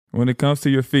When it comes to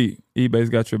your feet, eBay's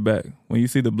got your back. When you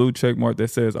see the blue check mark that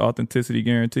says authenticity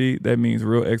guaranteed, that means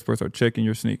real experts are checking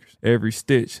your sneakers. Every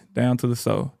stitch, down to the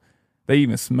sole. They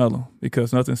even smell them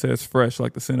because nothing says fresh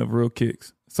like the scent of real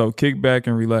kicks. So kick back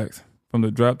and relax. From the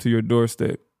drop to your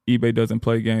doorstep, eBay doesn't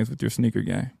play games with your sneaker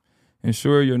game.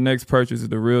 Ensure your next purchase is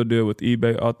the real deal with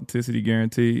eBay Authenticity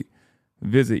Guaranteed.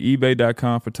 Visit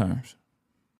ebay.com for terms.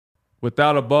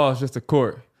 Without a ball, it's just a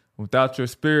court. Without your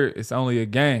spirit, it's only a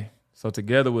game. So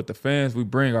together with the fans, we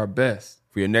bring our best.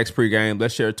 For your next pregame,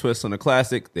 let's share a twist on the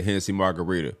classic, the Hennessy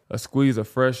Margarita. A squeeze of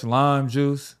fresh lime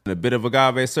juice. And a bit of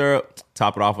agave syrup.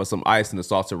 Top it off with some ice and a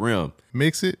salted rim.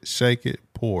 Mix it, shake it,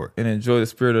 pour it. And enjoy the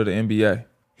spirit of the NBA.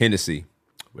 Hennessy.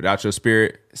 Without your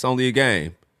spirit, it's only a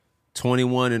game.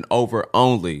 21 and over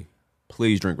only.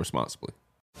 Please drink responsibly.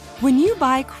 When you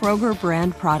buy Kroger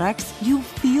brand products, you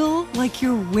feel like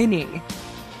you're winning.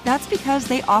 That's because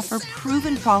they offer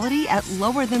proven quality at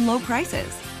lower than low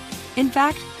prices. In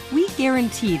fact, we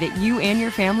guarantee that you and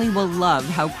your family will love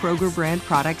how Kroger brand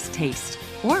products taste,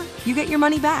 or you get your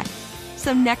money back.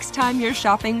 So next time you're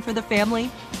shopping for the family,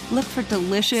 look for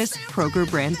delicious Kroger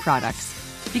brand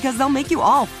products, because they'll make you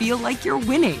all feel like you're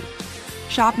winning.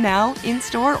 Shop now,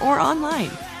 in-store, or online.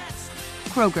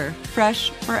 Kroger, fresh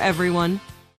for everyone.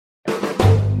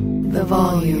 The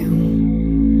Volume.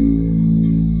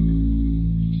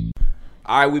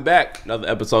 All right, we back. Another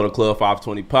episode of Club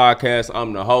 520 Podcast.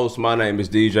 I'm the host. My name is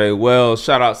DJ Wells.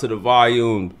 Shout out to The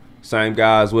Volume. Same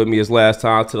guys with me as last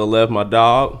time. To the left, my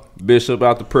dog, Bishop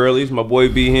out the Pearlies. My boy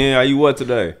B Hen. How you what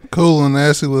today? Cool and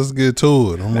nasty. Let's get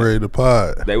to it. I'm ready to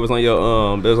pod. They was on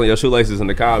your shoelaces in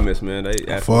the comments, man. They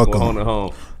asked me to go home to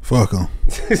home. Fuck them.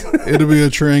 It'll be a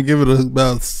trend. Give it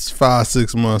about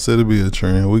 5-6 months. It'll be a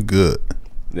trend. We good.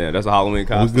 Yeah, that's a Halloween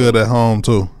costume. We good at home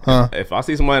too, huh? If I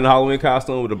see somebody in a Halloween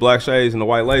costume with the black shades and the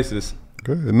white laces,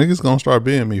 good. Niggas gonna start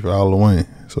being me for Halloween,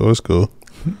 so it's cool.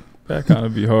 That kind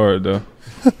of be hard though.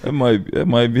 That might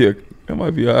be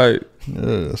alright.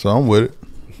 Yeah, so I'm with it.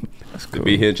 That's cool. The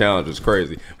B Hen challenge is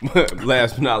crazy. But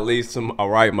last but not least,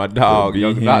 my dog,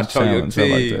 Young Nacho, Young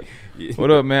T. Like that. What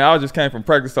up, man? I just came from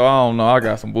practice, so I don't know. I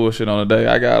got some bullshit on today.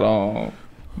 I got on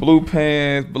blue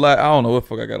pants, black. I don't know what the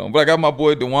fuck I got on, but I got my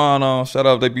boy Dewan on. Shout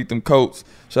out, they beat them Colts.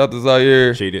 Shout out to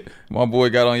Zaire. Cheated. My boy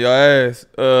got on your ass.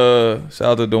 Shout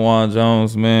out to Dewan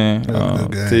Jones, man.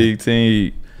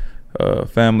 T,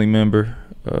 family member.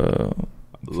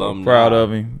 So proud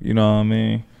of him. You know what I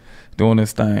mean? Doing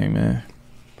this thing, man.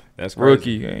 That's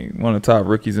crazy. Rookie, one of the top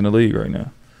rookies in the league right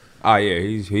now. Oh yeah,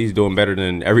 he's doing better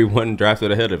than everyone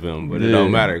drafted ahead of him, but it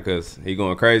don't matter because he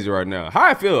going crazy right now. How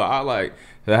I feel, I like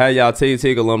to have y'all T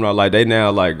alumni like they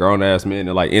now like grown ass men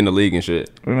and like in the league and shit.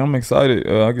 I mean, I'm excited.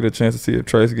 I get a chance to see if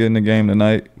Trace get in the game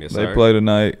tonight. Yes, they sir. play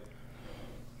tonight.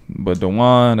 But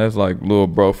Dewan, that's like little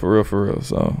bro for real.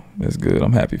 So it's good.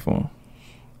 I'm happy for him.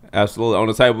 Absolutely. On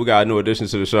the table, we got a new addition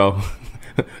to the show.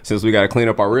 Since we got to clean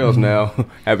up our reels now,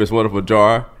 have this wonderful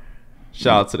jar.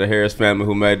 Shout out to the Harris family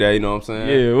who made that, you know what I'm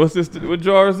saying? Yeah, what's this? What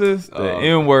jar is this? The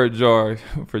N-word jar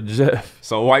for Jeff.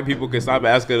 So white people can stop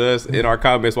asking us in our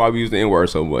comments why we use the N-word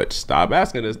so much. Stop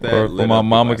asking us that. Or my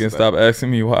mama can stop asking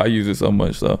me why I use it so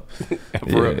much. So,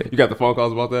 for real. You got the phone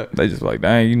calls about that? They just like,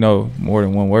 dang, you know more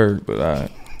than one word, but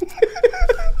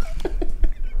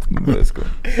let's go.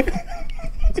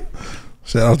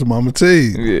 Shout out to Mama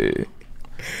T. Yeah,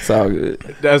 it's all good.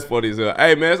 That's funny as hell.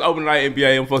 Hey man, it's open night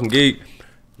NBA. I'm fucking geek.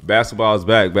 Basketball is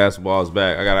back.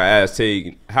 I gotta ask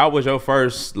T, how was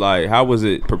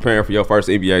it preparing for your first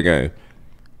NBA game?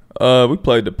 We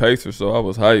played the Pacers, so I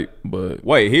was hyped. But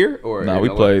wait, here or we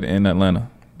played in Atlanta.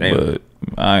 Damn. But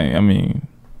I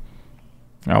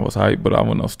was hyped, but I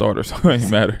wasn't no starter, so it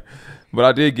ain't matter. But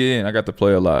I did get in. I got to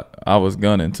play a lot. I was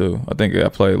gunning too. I think I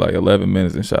played like 11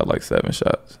 minutes and shot like 7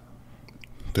 shots.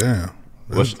 Damn.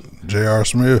 J.R.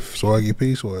 Smith, Swaggy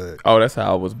P Swag. Oh, that's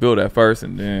how I was built at first,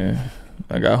 and then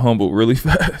I got humbled really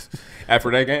fast. After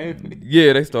that game?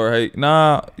 Yeah, they started hating.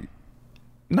 Nah,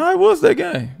 it was that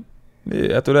game.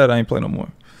 Yeah, after that, I ain't play no more.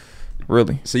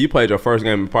 Really. So you played your first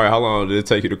game, probably how long did it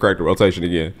take you to crack the rotation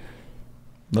again?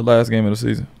 The last game of the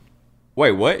season.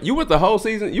 Wait, what? You went the whole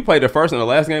season? You played the first and the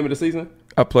last game of the season?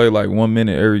 I played like 1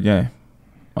 minute every game.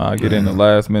 I get in the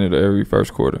last minute of every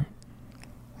first quarter.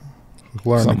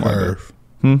 Learning curve.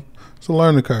 It's a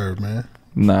learning curve, man.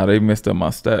 Nah, they messed up my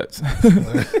stats.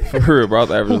 For real, bro. I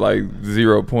was averaging like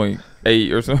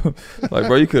 0.8 or something. Like,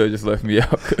 bro, you could have just left me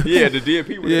out. Yeah, the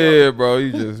DNP was yeah, bro,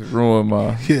 you just ruined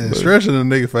my... Yeah, stretching a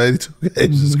nigga for 82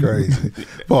 games is crazy.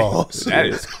 Pause. That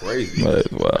is crazy.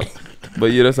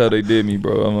 But yeah, that's how they did me,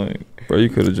 bro. I'm like, bro, you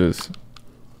could have just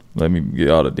Let me get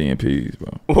all the DNPs, bro.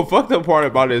 Well, fucked up part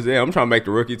about it is, I'm trying to make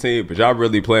the rookie team, but y'all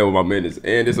really playing with my minutes,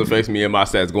 and this affects me and my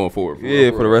stats going forward.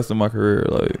 For the rest of my career,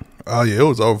 like. Oh yeah, it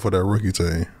was over for that rookie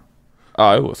team.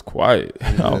 Oh, it was quiet.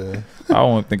 Yeah. I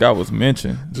don't think I was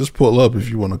mentioned. Just pull up if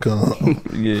you want to come.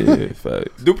 Yeah,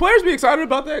 facts. Do players be excited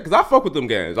about that? Because I fuck with them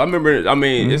games. I remember,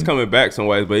 it's coming back some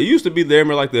ways, but it used to be there,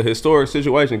 like the historic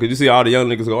situation, because you see all the young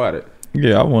niggas go at it.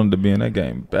 Yeah, I wanted to be in that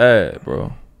game bad,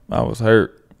 bro. I was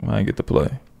hurt. I didn't get to play.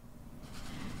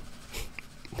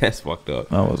 That's fucked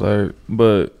up. I was hurt.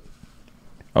 But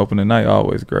opening night,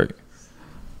 always great.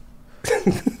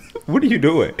 What are you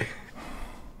doing?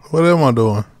 What am I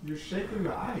doing? You're shaking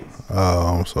the ice. Oh,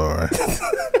 I'm sorry.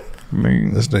 I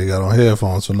mean, This nigga got on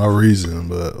headphones for no reason,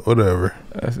 but whatever.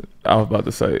 I was about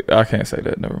to say, I can't say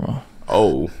that. Never mind.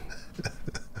 Oh.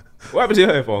 What happened to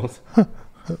your headphones?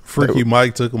 Freaky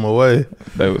Mike took him away.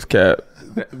 That was cap.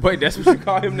 Wait, that's what you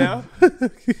call him now?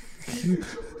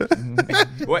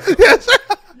 What?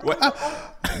 What?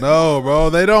 No, bro,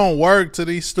 they don't work to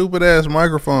these stupid ass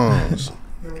microphones.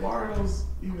 And why are those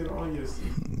even on your seat?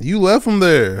 You left them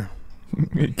there.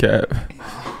 Cap.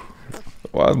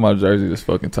 Why is my jersey this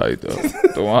fucking tight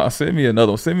though? Send me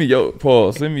another one. Send me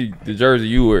Paul. Send me the jersey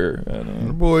you wear.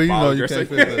 Boy, you know Follow you jersey. can't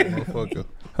fit that motherfucker.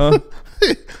 Huh?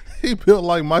 He built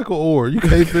like Michael Orr. You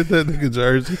can't fit that nigga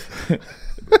jersey.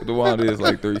 The one is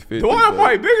like 350. The one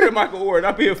probably bigger than Michael Ward.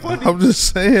 Not being funny. I'm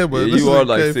just saying, but Yeah, this you are nigga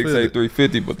like can't 6'8", fit it.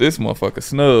 350, but this motherfucker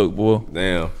snug, boy.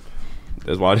 Damn.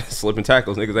 That's why slipping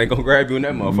tackles. Niggas ain't gonna grab you in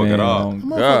that motherfucker at all.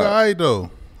 Motherfucker, God. alright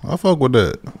though. I fuck with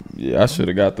that. Yeah, I should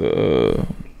have got the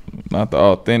not the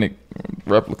authentic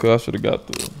replica. I should have got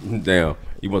the Damn.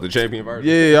 You want the champion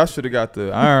version? I should have got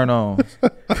the iron-ons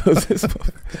because it's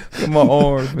in my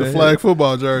arms, man. The flag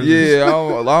football jersey. Yeah, I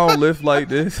don't lift like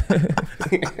this.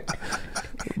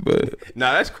 But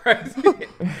Nah, that's crazy.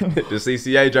 The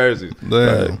CCA jerseys.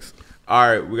 Damn. facts. All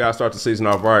right, we gotta start the season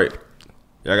off right.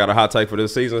 Y'all got a hot take for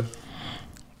this season?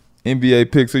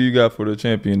 NBA picks, who you got for the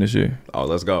champion this year? Oh,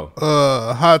 let's go.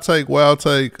 Hot take, wild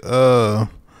take.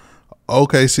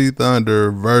 OKC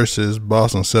Thunder versus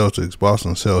Boston Celtics.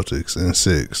 Boston Celtics in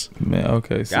 6. Man,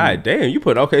 OKC. God damn, you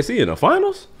put OKC in the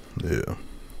finals? Yeah.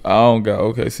 I don't got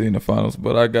OKC in the finals,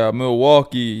 but I got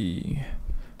Milwaukee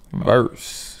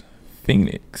versus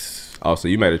Phoenix. Oh, so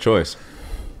you made a choice.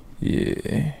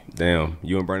 Yeah. Damn,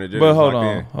 you and Brandon Jennings But hold locked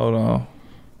on, in. hold on.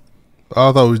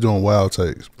 I thought we was doing wild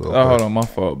takes. But Oh, hold on, my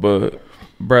fault. But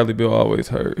Bradley Beal always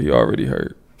hurt. He already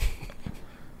hurt.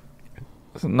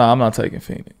 Nah, I'm not taking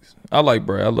Phoenix. I like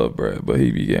Brad. I love Brad, but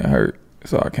he be getting hurt,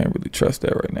 so I can't really trust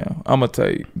that right now. I'm gonna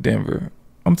take Denver.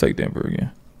 I'm gonna take Denver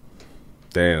again.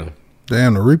 Damn.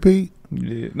 Damn, the repeat?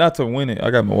 Yeah, not to win it.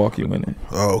 I got Milwaukee winning.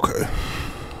 Oh, okay.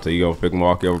 So you gonna pick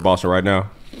Milwaukee over Boston right now?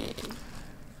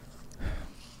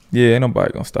 Yeah, ain't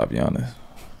nobody gonna stop Giannis.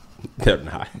 They're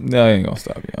not. No, ain't gonna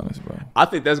stop Giannis, bro. I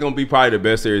think that's gonna be probably the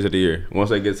best series of the year once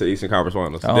they get to the Eastern Conference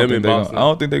Finals. I don't, Them think and they gonna, Boston. I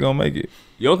don't think they're gonna make it.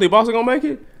 You don't think Boston gonna make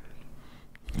it?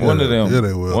 One of them. Yeah,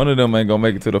 they will. One of them ain't gonna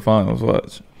make it to the finals.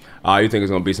 Watch. You think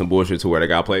it's gonna be some bullshit to where they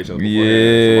gotta play each other beforehand?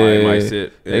 Yeah, Somebody might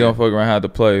sit. they gonna fuck around, have to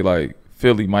play like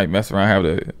Philly might mess around, have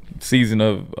the season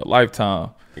of a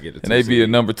lifetime, Get the and they 2 be a seed.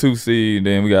 number 2 seed.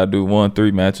 Then we gotta do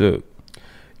 1-3 matchup.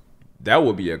 That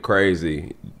would be a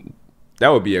crazy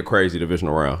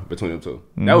divisional round between them two.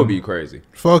 That would be crazy.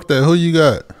 Fuck that. Who you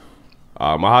got?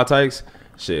 My hot takes,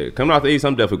 shit. Coming out the East,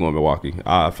 I'm definitely going Milwaukee.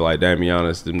 I feel like Damian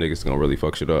Giannis, them niggas gonna really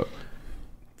fuck shit up.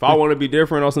 If I want to be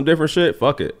different on some different shit,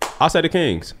 fuck it. I'll say the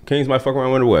Kings. Kings might fuck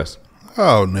around with the West.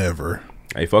 Oh, never.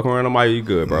 Hey, fucking around them might be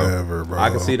good, bro. Never, bro. I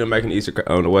can see them making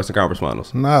the Western Conference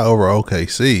Finals. Not over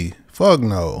OKC. Fuck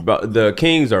no. But the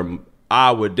Kings are. I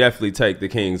would definitely take the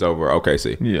Kings over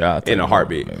OKC. Yeah, I'll take in a them.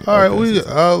 heartbeat. Maybe. All right,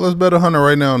 Okay, let's bet 100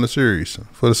 right now on the series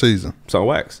for the season. So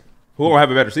wax. Who gonna have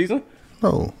a better season?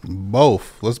 No,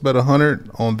 both. Let's bet 100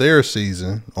 on their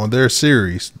season, on their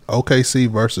series. OKC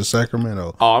versus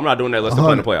Sacramento. Oh, I'm not doing that unless they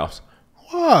play in the playoffs.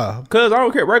 Why? Cause I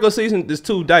don't care. Regular season is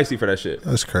too dicey for that shit.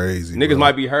 That's crazy. Niggas bro.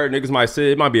 might be hurt. Niggas might sit.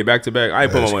 It might be a back to back. I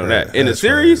ain't putting That's my money on that. crazy. In the That's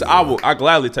series, crazy, I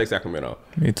gladly take Sacramento.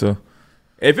 Me too.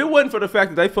 If it wasn't for the fact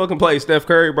that they fucking played Steph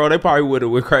Curry, bro, they probably would have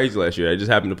went crazy last year. They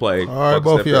just happened to play. All right, fucking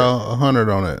both Steph of y'all 100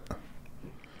 on that.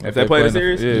 If they play in the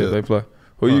in series? yeah, they play.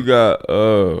 Who you got?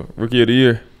 Rookie of the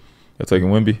year? You're taking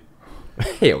Wemby.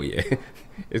 Curry. Hell yeah,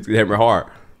 it's hammer hard.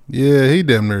 Yeah, he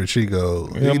damn near Chico.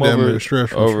 He Him damn over- near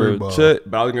stretch from over street ball. Chet.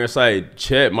 But I was gonna say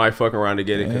Chet might fuck around to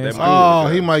get it because they might. Oh,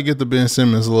 he might get the Ben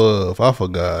Simmons love. I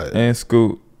forgot. And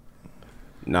Scoot.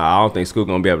 Nah, I don't think Scoot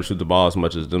gonna be able to shoot the ball as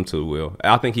much as them two will.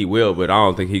 I think he will, but I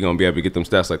don't think he gonna be able to get them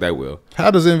stats like they will.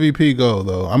 How does MVP go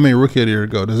though? I mean, rookie of the year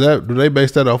go. Do they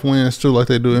base that off wins too, like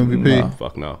they do MVP? Nah.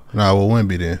 Fuck no. Nah, well,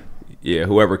 Wemby then. Yeah,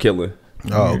 whoever killing.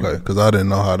 Oh, okay. Because I didn't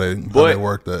know how they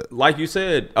worked that. Like you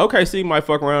said, OKC might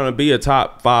fuck around and be a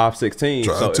top 5-6 team.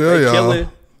 Try So to if tell they y'all. killing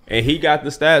and he got the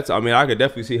stats, I mean, I could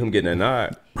definitely see him getting a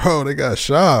nod. Bro, they got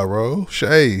Shy, bro.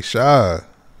 Shy.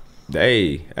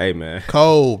 Hey, man.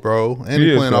 Cold, bro. And He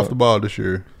he is playing off cold. the ball this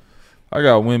year. I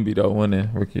got Wemby though winning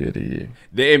Rookie of the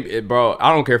Year. Bro,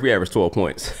 I don't care if he average 12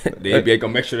 points. The NBA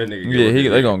gonna make sure that nigga. Yeah,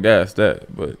 they gonna gas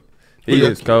that, but he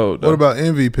is cold. Though. What about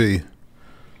MVP?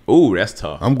 Ooh, that's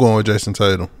tough. I'm going with Jason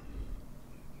Tatum.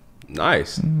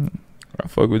 Nice. I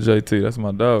fuck with JT. That's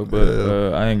my dog,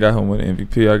 but I ain't got him with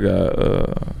MVP. I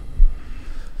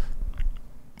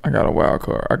got a wild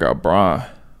card. I got Bron.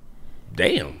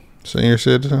 Damn. Senior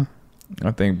citizen?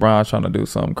 I think Bron's trying to do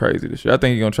something crazy this year. I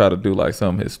think he's gonna try to do like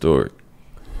something historic.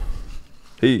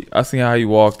 I seen how he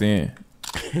walked in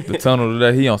the tunnel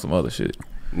today. He on some other shit.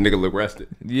 Nigga look rested.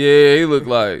 Yeah, he looked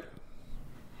like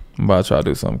I'm about to try to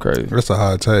do something crazy. That's a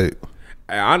hot take.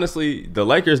 And honestly, the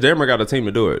Lakers damn near got a team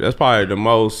to do it. That's probably the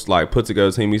most like put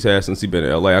together team he's had since he's been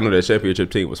in LA. I know that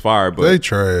championship team was fired, but They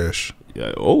trash.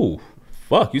 yeah, oh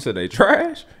fuck, you said they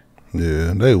trash.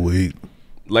 Yeah, they weak.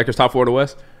 Lakers top 4 in the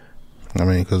West. I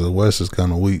mean, because the West is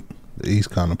kind of weak. The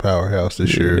East kind of powerhouse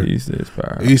this Yeah, year. East is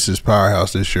power. East is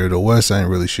powerhouse this year. The West ain't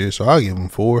really shit, so I'll give them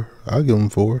 4.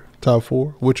 Top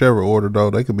 4. Whichever order,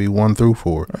 though. They could be 1 through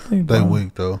 4. think They Bron-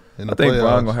 weak, though. In the I think playoffs.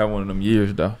 Bron gonna have one of them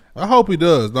years though. I hope he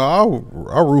does. No,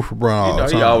 I'll root for Bron all You know,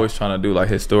 the time. he always trying to do like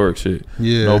historic shit.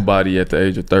 Yeah. Nobody at the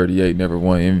age of 38 never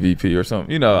won MVP or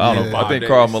something. You know, I don't know. Yeah. I think 5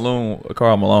 Karl days.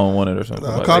 Malone won it or something.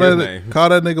 like call that. his that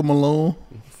name. nigga Malone.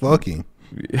 Fuck him.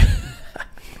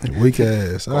 Weak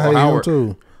ass. I hate Howard. him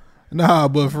too. Nah,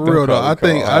 but for Don't real though, call I him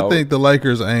think Carl Howard. the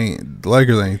Lakers ain't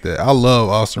that. I love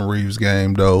Austin Reeves'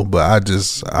 game though, but I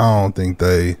don't think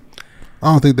they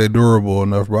durable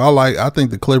enough, bro. I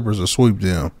think the Clippers will sweep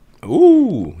them.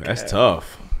 Ooh, that's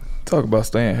tough. Talk about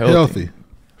staying healthy. Healthy.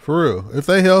 For real. If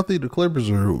they healthy, the Clippers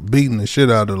are beating the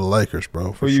shit out of the Lakers,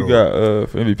 bro. For Who sure. you got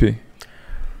for MVP?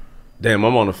 Damn,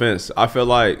 I'm on the fence. I feel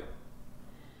like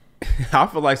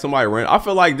somebody ran. I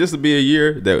feel like this would be a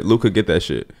year that Luka get that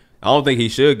shit. I don't think he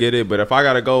should get it, but if I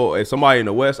gotta go, if somebody in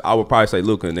the West, I would probably say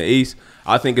Luka. In the East,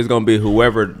 I think it's gonna be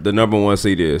whoever the number 1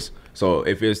 seed is. So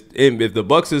if the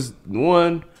Bucks is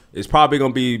 1, it's probably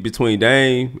gonna be between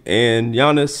Dame and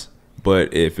Giannis.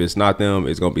 But if it's not them,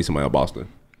 it's gonna be somebody in Boston.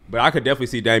 But I could definitely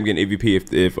see Dame getting MVP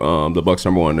if the Bucks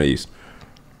number 1 in the East.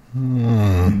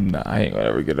 Nah, I ain't gonna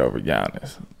ever get over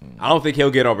Giannis. I don't think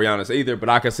he'll get over Giannis either, but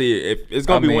I can see it. If it's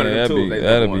gonna be one of the two.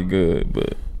 That'd be good,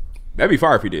 but That'd be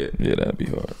fire if he did. yeah, that'd be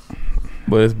hard.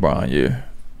 But it's Bron, yeah.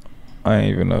 I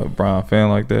ain't even a Bron fan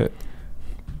like that.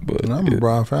 But And I'm a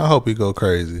Bron fan. I hope he go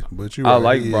crazy. But I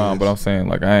like Bron, but I'm saying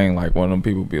like I ain't like one of them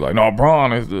people be like, no,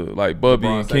 Bron is the like Bubby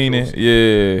LeBron and Keenan. sexuals.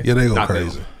 Yeah. Yeah, they go Not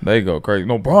crazy. them. They go crazy.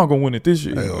 No, Bron gonna win it this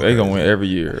year. They go They gonna crazy. win every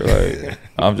year. Like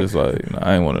I'm just like, nah,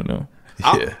 I ain't one of them.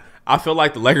 I feel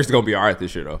like the Lakers are gonna be all right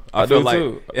this year, though. I do feel like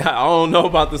too. I don't know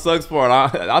about the Suns part.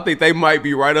 I think they might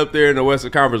be right up there in the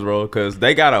Western Conference, bro, because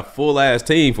they got a full ass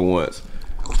team for once.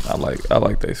 I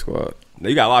like their squad. Now,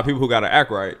 you got a lot of people who got to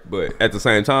act right, but at the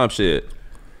same time, shit.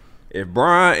 If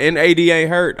Brian and AD ain't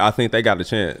hurt, I think they got a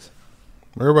chance.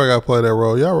 Everybody got to play that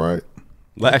role. Y'all right.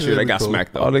 Last year Yeah, they be got cool.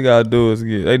 smacked All though. they gotta do is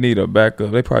they need a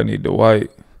backup. They probably need Dwight.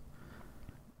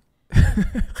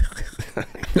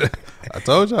 I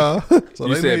told y'all. So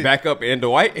You they said need- backup and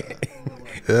Dwight. Yeah,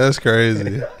 that's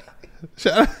crazy.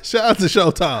 Shout out to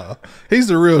Showtime. He's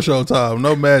the real Showtime.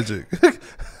 No magic.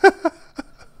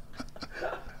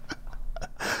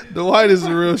 Dwight is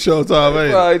the real Showtime, ain't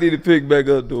he? Probably need to pick back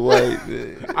up Dwight.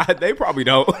 Man. They probably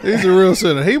don't. He's the real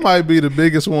center. He might be the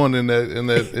biggest one in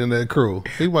that crew.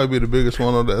 He might be the biggest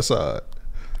one on that side.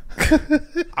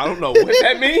 I don't know what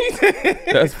that means,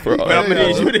 That's fraud. but I'm gonna Yeah.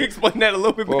 need you to explain that a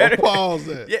little bit Bro, better. Pause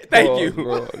that. Yeah, thank you.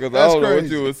 Because I That's don't know what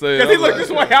crazy. you were saying. Because he I'm looked like,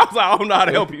 this way, I was like, I don't know how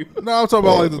to help you. No, I'm talking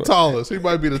about like the tallest. He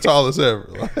might be the tallest ever.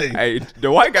 Like, Hey,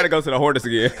 Dwight got to go to the Hornets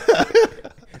again.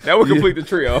 That would complete the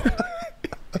trio.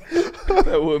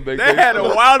 That would make They had the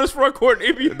wildest front court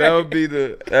in NBA. That would be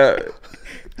the.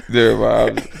 Never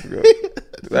mind.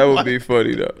 That would be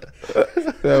funny though.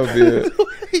 That would be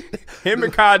it. Him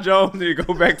and Kai Jones need to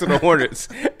go back to the Hornets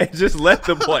and just let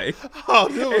them play. oh,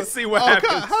 dude. And see what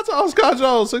happens. How tall is Scott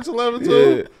Jones? 6'11"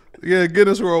 too? Yeah,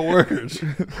 Guinness World Records.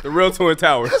 The real Twin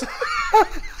Towers.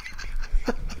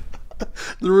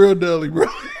 The real deli, bro.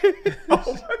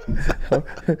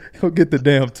 Go get the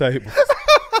damn table.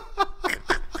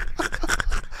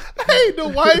 Hey,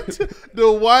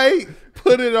 the white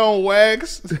put it on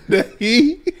wax that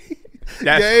he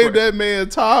That's gave cra- that man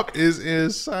top is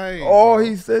insane. Oh,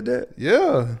 he said that.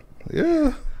 Yeah.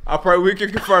 I pray we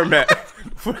can confirm that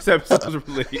before this episode was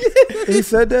released. He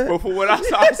said that? But for what I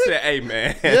saw, I said, hey,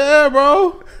 man. Yeah,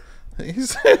 bro. He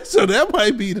said, so that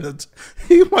might be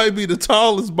he might be the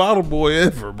tallest bottle boy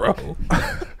ever, bro.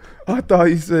 I thought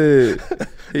he said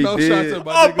he No did. shots at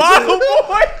my A bottle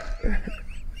boy?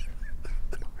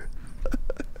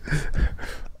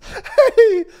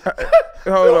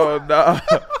 Hold on,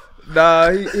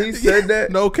 nah, he said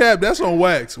that. No cap, that's on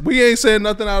wax. We ain't saying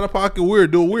nothing out of pocket. We're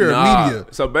Nah, media.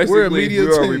 so basically, we're a media We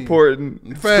are team.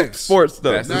 reporting Facts. sports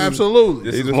stuff. Nah, absolutely.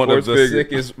 This He's is a one of the sports figure.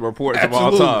 sickest reports of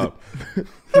all time.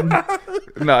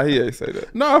 Nah, he ain't say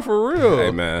that. Nah, for real.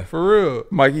 Hey, man. For real.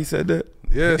 Mike, he said that.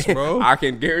 Yes, bro. I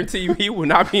can guarantee you he will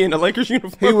not be in the Lakers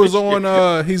uniform. He was this year.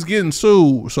 on he's getting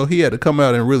sued, so he had to come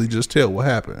out and really just tell what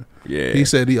happened. Yeah. He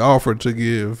said he offered to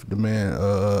give the man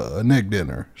a neck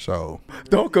dinner. So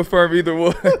Don't confirm either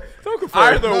one. Don't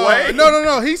confirm Either way.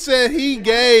 No. He said he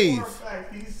gave. For a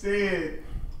fact, he said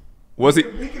Was he?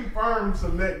 he confirmed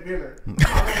some neck dinner.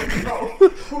 I don't know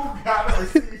who got a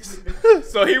receipt.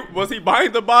 So was he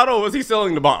buying the bottle or was he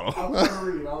selling the bottle? I'm trying to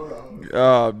read. I don't know.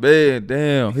 Oh man,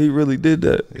 damn, he really did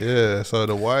that. Yeah, so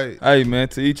the white. Hey man,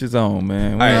 to each his own,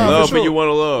 man. We Hey, ain't- for love sure. when you want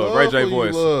to love. Ray Love J who you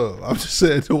voice. love. I'm just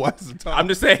saying the white's the top. I'm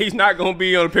just saying he's not going to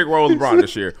be on the pick roll with LeBron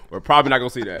this year. We're probably not going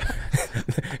to see that.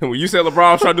 And when you said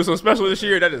LeBron was trying to do something special this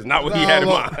year, that is not what he had in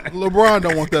mind. LeBron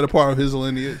don't want that a part of his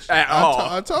lineage. At all.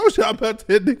 I told you about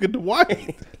that nigga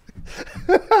Dwight.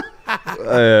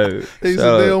 Hey, He's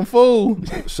shout a out- damn fool.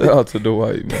 Shout out to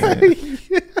Dwight, man.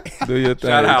 Do your thing,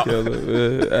 Shout out. killer,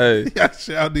 man. Hey, I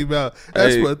shouted him out.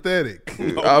 That's Hey. pathetic.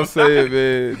 I'm saying,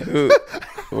 man, dude,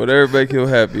 whatever make him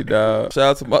happy, dog. Shout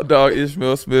out to my dog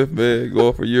Ishmael Smith, man,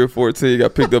 going for year 14.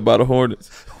 Got picked up by the Hornets.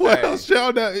 Well,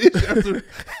 shout out after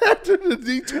the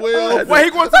D12. Wait, he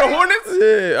going to the Hornets?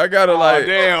 Yeah, I gotta Oh, like.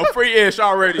 damn. Free Ish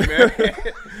already, man.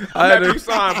 I had After to- you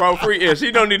signed, bro. Free Ish. He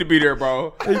don't need to be there,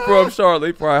 bro. He from Charlotte.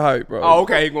 He probably hype, bro. Oh,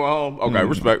 okay. He going home. Okay,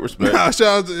 respect. Nah, shout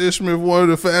out to Ishmael, one of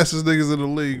the fastest niggas in the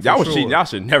league. Y'all for was sure. cheating. Y'all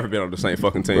should never been on the same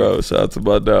fucking team. Bro, shout out to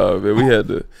my dog, man.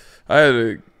 I had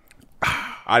to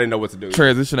I didn't know what to do.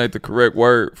 transition ain't the correct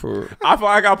word for. I feel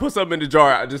like I gotta put something in the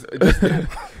jar. I just We gotta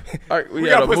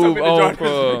gotta put move something in the on jar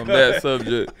from because- that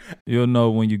subject. You'll know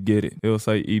when you get it. It'll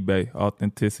say eBay,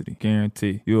 authenticity,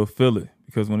 guarantee. You'll feel it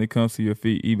because when it comes to your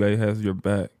feet, eBay has your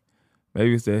back.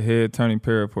 Maybe it's that head-turning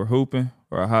pair for hooping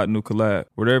or a hot new collab.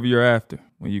 Whatever you're after,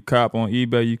 when you cop on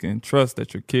eBay, you can trust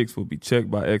that your kicks will be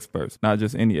checked by experts, not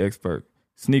just any expert.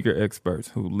 Sneaker experts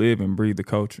who live and breathe the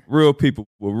culture. Real people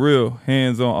with real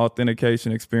hands-on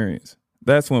authentication experience.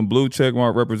 That's when blue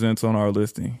checkmark represents on our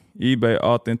listing. eBay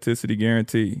authenticity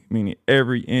guarantee, meaning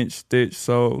every inch, stitch,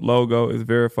 sole, logo is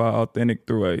verified authentic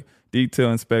through a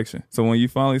detailed inspection. So when you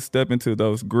finally step into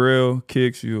those grill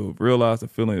kicks, you'll realize the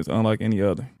feeling is unlike any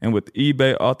other. And with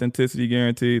eBay authenticity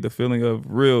guarantee, the feeling of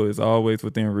real is always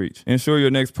within reach. Ensure your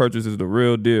next purchase is the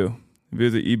real deal.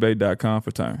 Visit ebay.com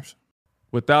for terms.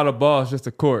 Without a ball, it's just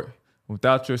a court.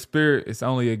 Without your spirit, it's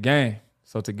only a game.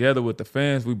 So together with the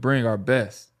fans, we bring our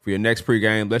best. For your next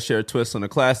pregame, let's share a twist on the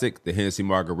classic, the Hennessy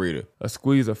Margarita. A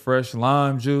squeeze of fresh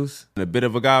lime juice. And a bit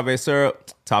of agave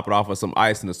syrup, top it off with some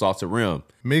ice and a salted rim.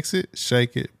 Mix it,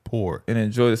 shake it, pour it. And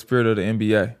enjoy the spirit of the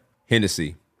NBA.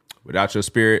 Hennessy. Without your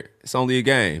spirit, it's only a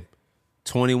game.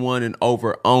 21 and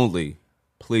over only.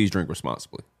 Please drink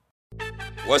responsibly.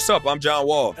 What's up? I'm John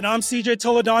Wall. And I'm CJ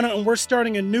Toledano, and we're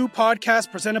starting a new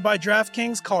podcast presented by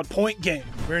DraftKings called Point Game.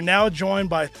 We're now joined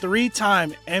by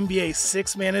three-time NBA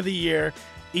Sixth Man of the Year,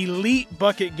 elite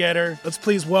bucket getter. Let's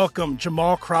please welcome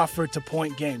Jamal Crawford to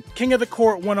Point Game. King of the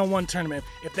Court one-on-one tournament.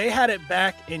 If they had it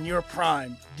back in your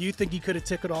prime, do you think you could have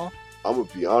took it all? I'm going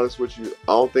to be honest with you.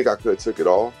 I don't think I could have took it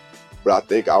all, but I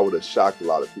think I would have shocked a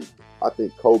lot of people. I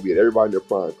think Kobe and everybody in their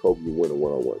prime, Kobe would win a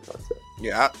one-on-one contest.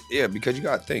 Yeah, because you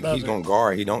got to think, Love he's it. going to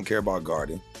guard. He don't care about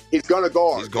guarding. He's going to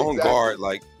guard. He's going to Exactly. guard.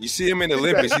 Like, you see him in the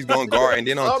Olympics, he's going to guard. And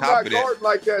then on I'm top not of that, guarding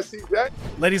like that, CJ.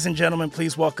 Ladies and gentlemen,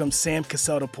 please welcome Sam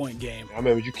Cassell to Point Game. I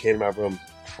remember you came out from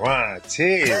crying,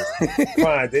 tears,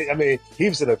 crying. I mean, he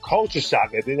was in a culture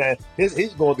shock. And then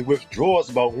he's going through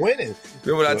withdrawals about winning.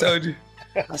 remember what I told you?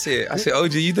 I said,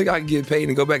 OG, you think I can get paid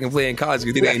and go back and play in college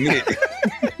because it ain't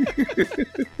it?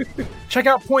 Check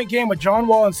out Point Game with John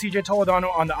Wall and CJ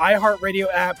Toledano on the iHeartRadio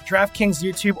app, DraftKings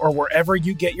YouTube, or wherever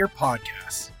you get your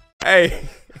podcasts. Hey,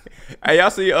 y'all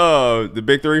see the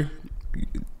big three?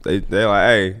 They're like,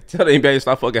 hey, tell the NBA to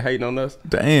stop fucking hating on us.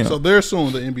 Damn. So they're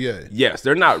suing the NBA. Yes,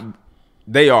 they're not.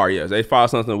 They are, yes. They filed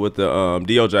something with the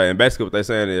DOJ, and basically what they're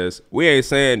saying is, we ain't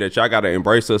saying that y'all got to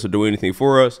embrace us or do anything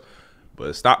for us,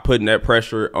 but stop putting that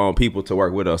pressure on people to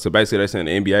work with us. So basically they're saying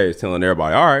the NBA is telling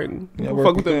everybody, all right,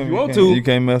 fuck with them if you want to. You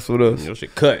can't mess with us. Your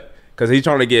shit cut. Because he's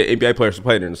trying to get NBA players to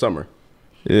play in the summer.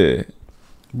 Yeah.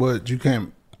 But you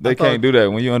can't. They can't do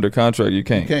that when you're under contract. You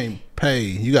can't. You can't pay.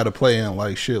 You got to play in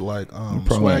like shit like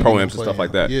pro-ams and stuff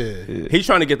like that. Yeah. He's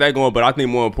trying to get that going, but I think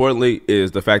more importantly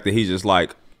is the fact that he's just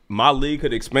like, my league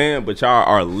could expand, but y'all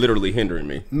are literally hindering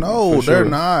me. No, they're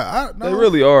not. They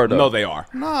really are, though. No, they are.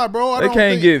 Nah, bro. They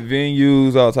can't get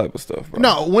venues, all type of stuff, bro.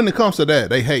 No, when it comes to that,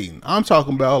 they hating. I'm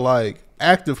talking about like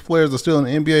active players are still in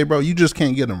the NBA, bro. You just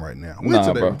can't get them right now. Wait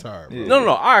till they retire, bro.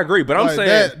 No, I agree, but I'm saying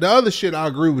that, the other shit I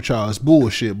agree with y'all is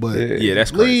bullshit, but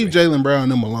that's crazy. Leave Jaylen Brown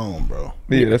and them alone, bro.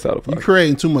 Yeah, that's out of pocket. You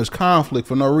creating too much conflict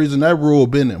for no reason. That rule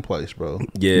been in place, bro.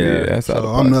 Yeah, that's out of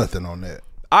pocket. I'm nothing on that.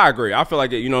 I agree. I feel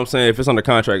like, you know what I'm saying, if it's under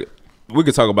contract, we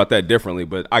could talk about that differently,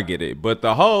 but I get it. But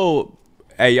the whole,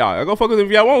 hey, y'all, go fuck with them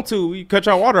if y'all want to. You cut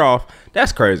your water off.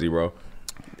 That's crazy, bro.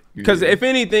 Because if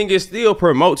anything, it still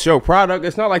promotes your product.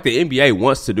 It's not like the NBA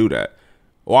wants to do that.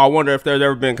 Or I wonder if there's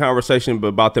ever been conversation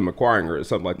about them acquiring her or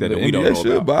something like that that we don't know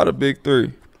should about. buy the big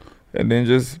three. And then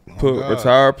just put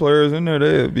retired players in there.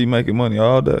 They'll be making money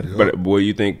all day. But boy,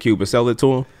 you think Cuba sell it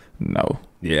to him? No.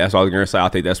 Yeah, that's what I was going to say. I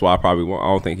think that's why I probably won't. I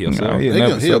don't think he'll sell.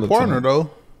 He'll a partner,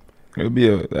 though.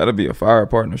 That'll be a fire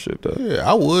partnership, though. Yeah,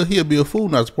 I would. He'll be a fool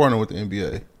not to partner with the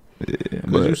NBA. Yeah,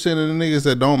 because you're sending the niggas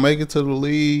that don't make it to the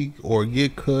league or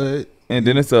get cut. And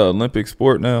then it's an Olympic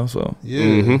sport now, so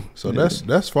So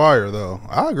that's fire though.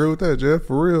 I agree with that, Jeff.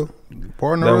 For real,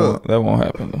 partner up. That won't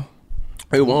happen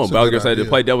though. It won't. But I was gonna say to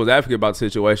play devil's advocate about the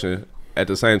situation at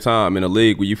the same time in a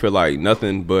league where you feel like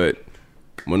nothing but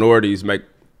minorities make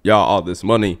y'all all this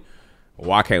money.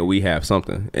 Why can't we have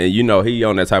something? And you know he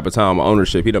on that type of time of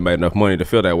ownership. He done made enough money to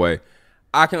feel that way.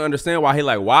 I can understand why he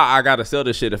like, why I gotta sell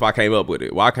this shit if I came up with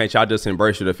it? Why can't y'all just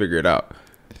embrace it to figure it out?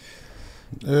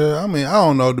 Yeah, I mean, I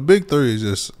don't know. The big three is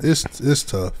just it's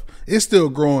tough. It's still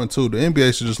growing too. The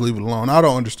NBA should just leave it alone. I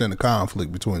don't understand the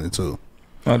conflict between the two.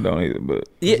 I don't either, but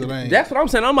yeah, that's what I'm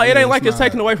saying. I'm like, it ain't like it's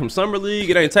taken away from Summer League.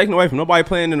 It ain't taken away from nobody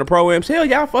playing in the pro-ams. Hell,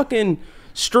 y'all fucking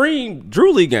stream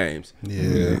Drew League games.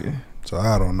 Yeah. So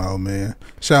I don't know, man.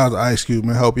 Shout out to Ice Cube,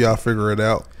 man. Hope y'all figure it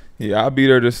out. Yeah, I'll be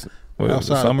there this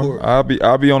summer. I'll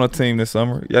be on a team this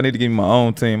summer. Y'all need to give me my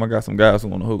own team. I got some guys who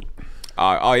want to hoop.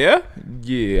 Oh yeah?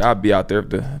 Yeah, I'll be out there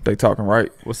if they talking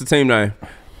right. What's the team name?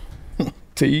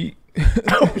 T.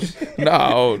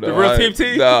 No, the real Team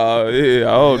T? No, yeah,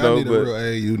 I don't know. Need a real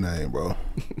AAU name, bro.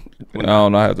 I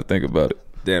don't know. I have to think about it.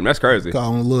 Damn, that's crazy.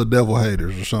 Call them Little Devil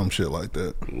Haters or some shit like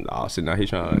that. No, see, now he's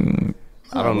trying.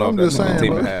 I don't know I'm if just that's saying,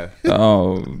 team bro. to have. I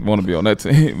don't want to be on that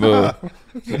team, but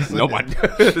Nobody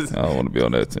does. I don't want to be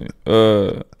on that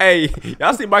team. Hey,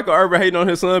 y'all see Michael Irvin hating on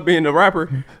his son being a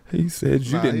rapper? He said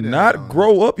you did not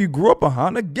grow up. You grew up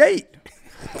behind a gate.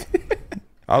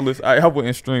 I went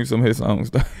and streamed some of his songs.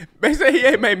 They said he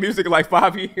ain't made music in like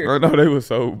 5 years. No, they was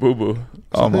so boo boo.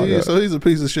 Oh my god. So he's a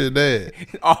piece of shit dad.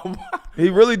 Oh, He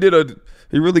really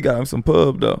got him some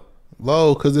pub though.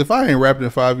 Low, because if I ain't rapping in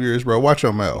 5 years, bro, watch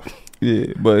your mouth.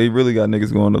 Yeah, but he really got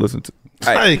niggas going to listen to.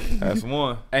 Hey, That's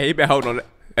one. hey, he been holding on.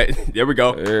 Hey, there we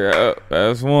go. Yeah,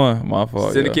 that's one. My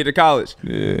fault. Send a kid to college.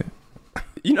 Yeah.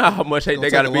 You know how much hate they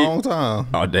got to a be. long time.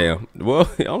 Oh damn. Well,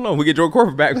 I don't know. We get Jordan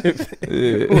Crawford back.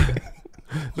 Yeah.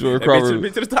 Jordan Crawford. Be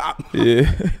to the top.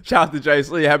 Yeah. Shout out to Jay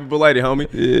Slee. Happy belated, homie.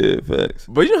 Yeah, facts.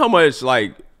 But you know how much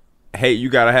like hate you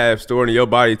gotta have stored in your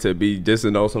body to be just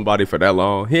to know somebody for that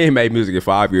long. He ain't made music in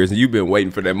 5 years, and you've been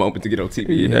waiting for that moment to get on TV.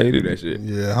 He and hated do that shit.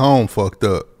 Yeah, home fucked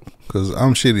up. Cause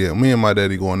I'm shitty at me and my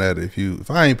daddy going at it.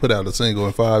 If I ain't put out a single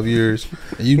in 5 years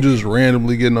and you just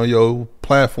randomly getting on your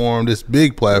platform, this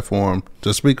big platform,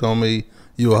 to speak on me,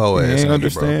 you a hoe ass. I ain't nigga,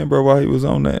 understand, bro, why he was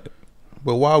on that.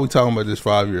 But why are we talking about this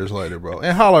 5 years later, bro?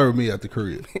 And holler at me at the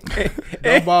crib.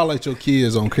 Don't violate your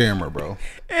kids on camera, bro.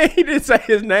 And he didn't say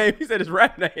his name. He said his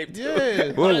rap name.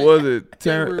 Yeah. What was it?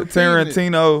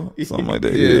 Tarantino? Something like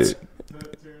that.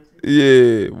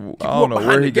 Yeah. I don't know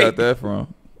where he got that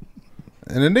from.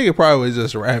 And the nigga probably was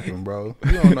just rapping, bro.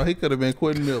 You don't know. He could have been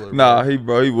Quentin Miller. Bro. Nah, he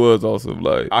was also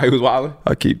like, He was wilding.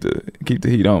 I keep the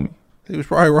heat on me. He was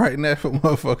probably writing that for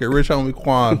motherfucking Rich Homie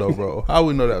Quando, bro. How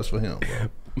we know that was for him, bro?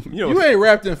 You ain't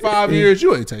rapped in 5 years.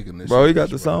 You ain't taking this. Bro, shit, he got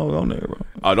the song on there, bro.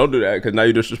 Oh, don't do that because now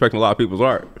you're disrespecting a lot of people's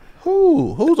art.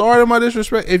 Whose art am I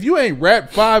disrespect? If you ain't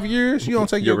rapped 5 years, you don't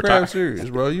take your retired. craft serious,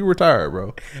 bro. You retired,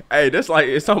 bro. Hey, that's like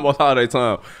it's almost holiday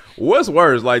time. What's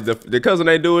worse, like the cousin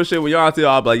ain't doing shit when y'all tell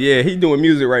I'll be like, yeah, he doing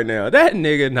music right now. That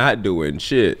nigga not doing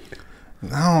shit.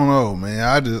 I don't know, man.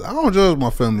 I don't judge my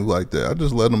family like that. I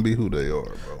just let them be who they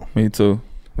are, bro. Me too.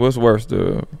 What's worse,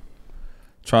 the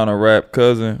trying to rap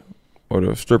cousin or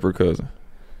the stripper cousin?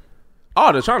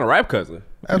 Oh, they're trying to rap cousin.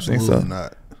 Absolutely so?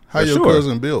 not. How For your sure.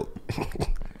 cousin built?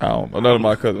 I don't. None of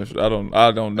my cousins. I don't know.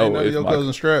 Ain't none of your my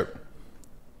cousin strapped.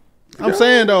 I'm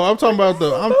saying though, I'm talking about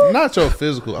I'm not your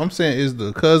physical. I'm saying is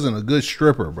the cousin a good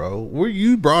stripper, bro? Where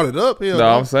you brought it up here?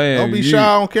 No, I'm saying don't be shy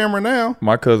on camera now.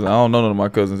 My cousin, I don't know none of my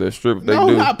cousins that strip. They no,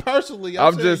 do. Not personally.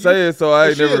 I'm just saying. So I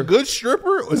ain't is she never. a good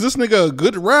stripper? Is this nigga a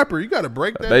good rapper? You got to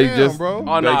break that down, bro.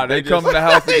 Oh no, they come in the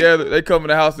house together. They come in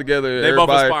the house together. They both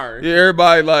aspiring. Yeah,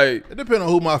 everybody like. It depends on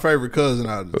who my favorite cousin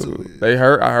out of the two is. I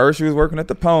heard she was working at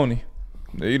the Pony.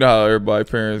 You know how everybody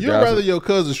parents. You'd rather your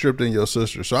cousin strip than your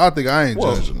sister, so I think I ain't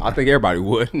judging. I think everybody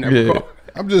would.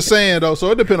 I'm just saying though,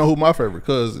 so it depends on who my favorite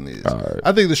cousin is. Right.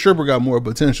 I think the stripper got more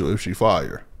potential if she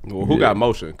fire. Well, who got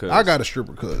motion? Cause I got a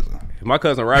stripper cousin. If my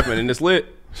cousin rapping and it's lit.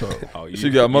 So she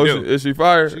got motion. Is she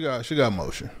fired? She got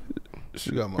motion.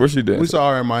 She got motion. Where she dancing? We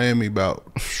saw her in Miami about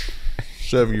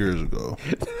 7 years ago.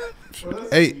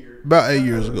 About 8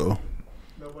 years ago.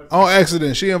 On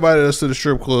accident, she invited us to the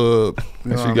strip club.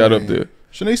 And she got up there.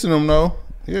 Shanice and them know.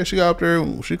 Yeah, she got up there.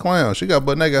 She clowned. She got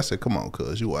butt naked. I said, "Come on,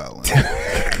 cuz you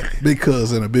wildin'." Big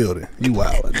cuz in the building. You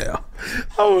wildin' now.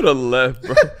 I would have left,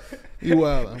 bro. You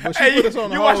wildin'. But she put us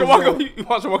on the you watch her walk up. You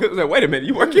watch her walk up and say, "Wait a minute,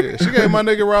 you working?" Yeah, she gave my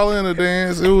nigga Rolling a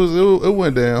dance. It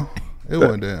went down. It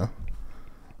went down.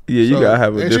 Yeah, you gotta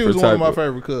have a different type. She was one of my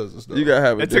favorite cousins. Though. You gotta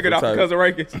have a different type. They took it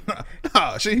off the cousin rankings.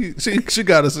 Nah, she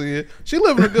got to see it. She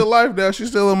living a good life now. She's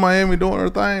still in Miami doing her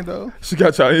thing though. She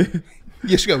got y'all in.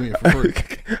 Yeah, she got me in for free.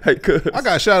 Hey, cuz. I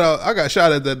got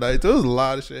shot at that night. There was a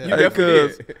lot of shit. Hey,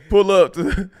 cuz. Pull up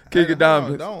to kick it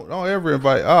down. Don't ever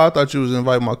invite. Oh, I thought you was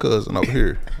inviting my cousin over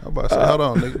here. I about to say, hold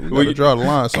on, nigga. We gotta draw the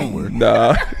line somewhere.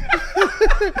 Nah.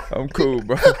 I'm cool,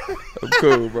 bro.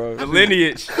 The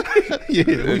lineage. Yeah,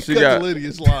 we cut the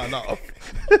lineage line off.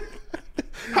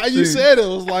 How you said it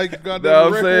was like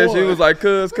I'm saying she was like,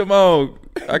 cuz, come on.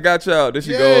 I got y'all. Then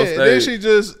she go on stage. Then she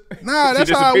just that's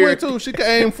how I went too. She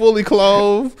came fully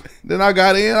clothed. Then I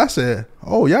got in. I said,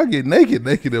 "Oh, y'all get naked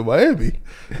in Miami.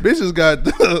 Bitches got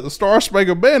the Star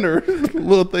Spangled Banner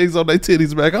little things on their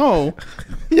titties back home.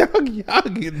 Y'all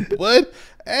getting butt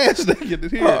ass naked in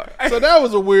here." So that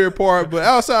was a weird part. But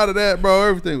outside of that, bro,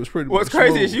 everything was pretty. What's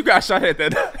crazy is you got shot at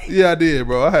that night. Yeah, I did,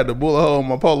 bro. I had the bullet hole in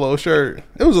my polo shirt.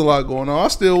 It was a lot going on. I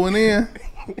still went in.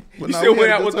 But you still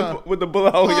went out with the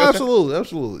bullet hole in your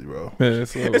absolutely, bro. Man,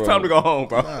 it's time to go home,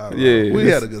 bro. Bro. Yeah, we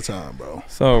had a good time, bro.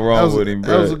 Something wrong with him,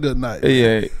 bro. That was a good night. He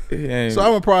ain't. So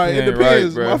I'm gonna probably. It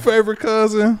depends. Right, my favorite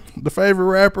cousin, the favorite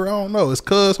rapper. I don't know. It's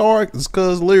Cuz hard. It's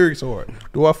Cuz lyrics hard.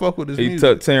 Do I fuck with his music? He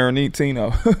took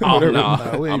Tarantino. Oh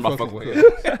no, we ain't I'm not fucking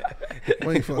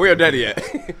with him. Where your daddy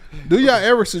at? Do y'all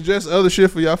ever suggest other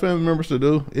shit for y'all family members to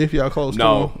do if y'all close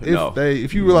to them?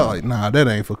 If you realize like, nah, that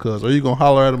ain't for cuz, are you gonna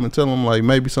holler at them and tell them like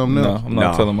maybe something else? No, I'm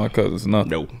not telling my cousins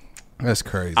nothing. No. That's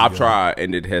crazy. I've tried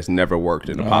and it has never worked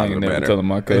in a positive manner. Telling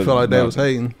my cousins. They felt like they was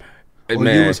hating. Or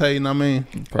you was hating, I mean.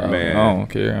 Probably. Man. I don't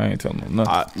care. I ain't telling them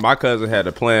nothing. My cousin had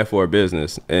a plan for a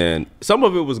business and some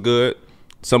of it was good.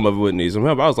 Some of it would need some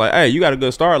help. I was like, hey, you got a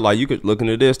good start. Like, you could look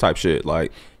into this type shit.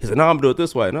 Like, he said, no, I'm going to do it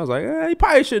this way. And I was like, you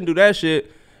probably shouldn't do that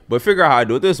shit, but figure out how to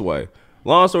do it this way.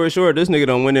 Long story short, this nigga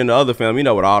done went into other family. You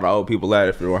know what all the old people at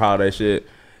it or how they shit.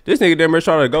 This nigga damn near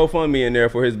tried to GoFundMe in there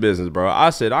for his business, bro.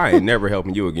 I said, I ain't never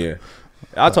helping you again.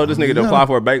 I told this nigga to apply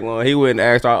for a bank loan. He went and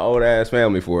asked our old ass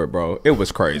family for it, bro. It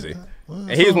was crazy. And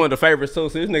he was one of the favorites too.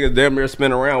 So this nigga damn near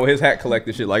spin around with his hat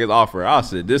collecting shit like his offer. I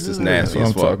said, this is nasty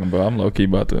as fuck. I'm talking about. I'm low key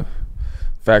about to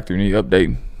factory need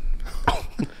updating.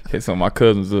 Hit some of my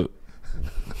cousins up.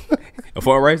 A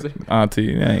fundraiser?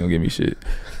 Auntie, they ain't gonna give me shit.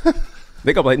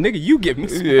 They gonna be like, nigga, you give me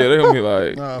some. Yeah, they gonna be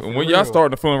like, when y'all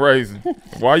starting the fundraising,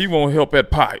 why you won't help at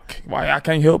Pike? Why y'all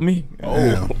can't help me?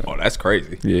 Oh, that's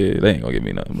crazy. Yeah, they ain't gonna give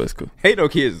me nothing, but it's cool. Hate no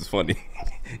kids is funny.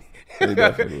 You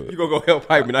gonna go help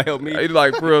Pike and not help me?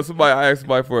 Like, for real, I asked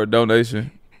somebody for a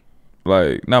donation.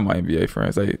 Like, not my NBA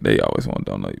friends, they always want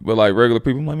to donate. But like regular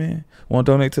people, I'm like, man, want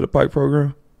to donate to the Pike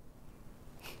program?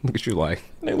 Look at you like.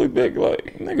 They look back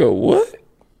like, nigga, what?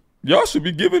 Y'all should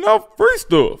be giving out free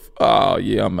stuff. Oh,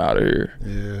 yeah, I'm out of here.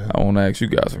 Yeah. I won't ask you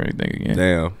guys for anything again.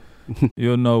 Damn.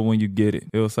 You'll know when you get it.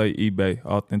 It'll say eBay,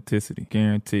 authenticity,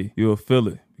 guarantee. You'll feel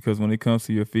it because when it comes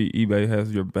to your feet, eBay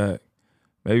has your back.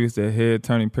 Maybe it's that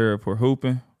head-turning pair for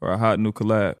hooping or a hot new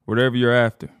collab. Whatever you're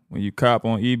after. When you cop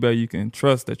on eBay, you can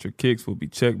trust that your kicks will be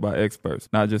checked by experts.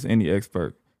 Not just any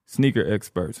expert. Sneaker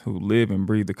experts who live and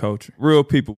breathe the culture. Real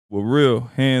people with real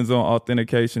hands-on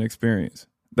authentication experience.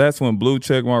 That's when blue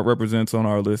checkmark represents on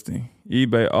our listing.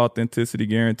 eBay authenticity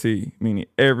guarantee, meaning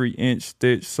every inch,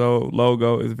 stitch, sole,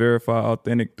 logo is verified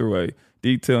authentic through a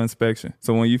detailed inspection.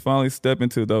 So when you finally step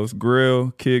into those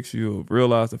grill kicks, you'll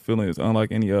realize the feeling is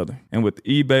unlike any other. And with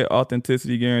eBay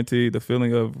authenticity guarantee, the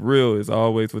feeling of real is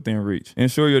always within reach.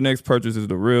 Ensure your next purchase is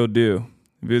the real deal.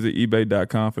 Visit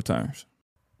ebay.com for terms.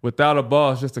 Without a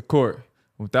ball, it's just a court.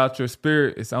 Without your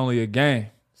spirit, it's only a game.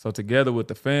 So together with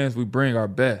the fans, we bring our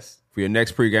best. For your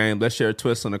next pregame, let's share a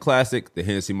twist on the classic, the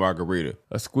Hennessy Margarita.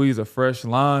 A squeeze of fresh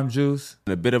lime juice.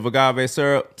 And a bit of agave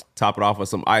syrup. Top it off with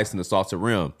some ice and a salted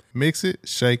rim. Mix it,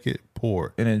 shake it, pour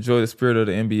it. And enjoy the spirit of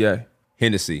the NBA.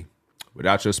 Hennessy.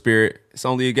 Without your spirit, it's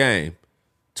only a game.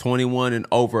 21 and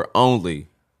over only.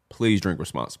 Please drink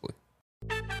responsibly.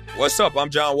 What's up? I'm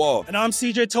John Wall. And I'm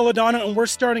CJ Toledano, and we're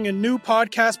starting a new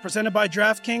podcast presented by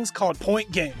DraftKings called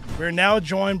Point Game. We're now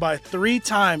joined by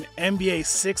three-time NBA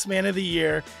Sixth Man of the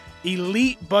Year,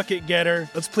 elite bucket getter.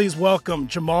 Let's please welcome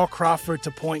Jamal Crawford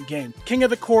to Point Game. King of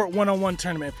the Court one-on-one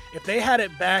tournament. If they had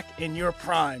it back in your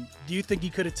prime, do you think you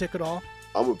could have took it all?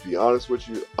 I'm going to be honest with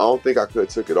you. I don't think I could have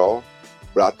took it all,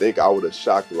 but I think I would have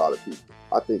shocked a lot of people.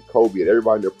 I think Kobe and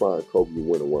everybody in their prime, Kobe would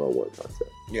win a one-on-one contest.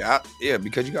 Yeah,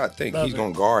 because you got to think, he's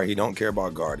going to guard. He don't care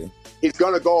about guarding. He's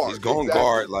going to guard. He's going to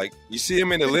guard. Like, you see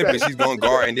him in the Olympics, he's going to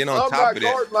guard. And then on top of that. I'm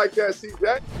not guarding like that,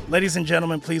 CJ. Ladies and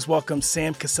gentlemen, please welcome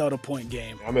Sam Cassell to Point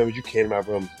Game. I remember you came out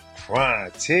from crying,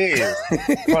 tears,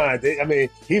 crying. I mean,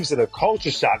 he was in a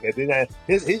culture shock. And then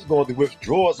he's going through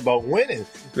withdrawals about winning.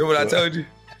 Remember what I told you?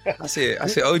 I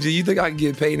said, OG, you think I can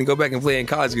get paid and go back and play in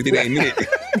college because it ain't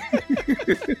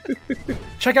it?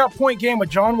 Check out Point Game with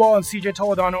John Wall and CJ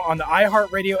Toledano on the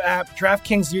iHeartRadio app,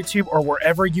 DraftKings YouTube, or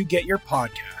wherever you get your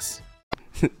podcasts.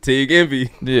 Teague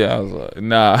Envy. Yeah, I was like,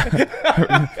 nah.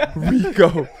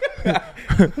 Rico.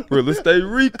 Real estate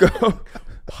Rico.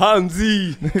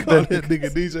 Hanzi. Call that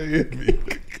nigga DJ Envy.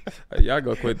 Hey, y'all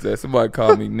go quit that. Somebody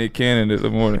called me Nick Cannon this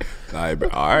morning. All right,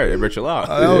 bet you lie.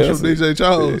 That was from DJ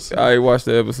Charles. I ain't watched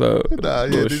the episode. Nah,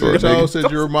 yeah, DJ Charles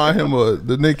said you remind him of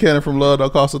the Nick Cannon from Love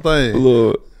Don't Cost a Thing.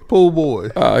 Little pool boy.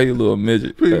 Oh, he a little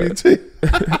midget.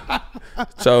 PBT.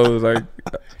 Charles, like,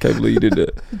 can't believe you did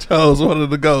that. Charles, one of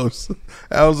the ghosts.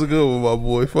 That was a good one, my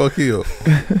boy. Fuck him.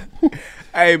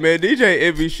 Hey, man, DJ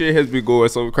Envy shit has been going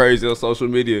so crazy on social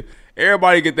media.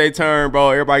 Everybody get their turn, bro.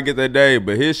 Everybody get their day,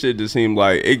 but his shit just seemed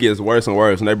like it gets worse and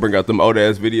worse. And they bring out them old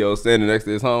ass videos standing next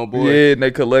to his homeboy. Yeah, and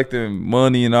they collecting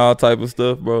money and all type of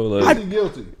stuff, bro. Like, I'm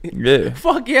guilty. Yeah,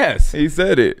 fuck yes. He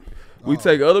said it. We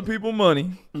take other people's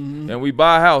money and we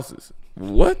buy houses.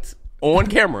 What? On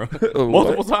camera,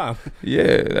 multiple times.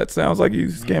 Yeah, that sounds like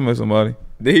he's scamming somebody.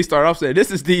 Then he started off saying, "This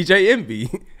is DJ Envy.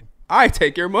 I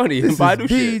take your money and buy new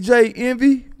shit." DJ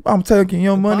Envy. I'm taking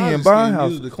your money and buying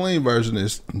houses. The clean version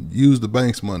is use the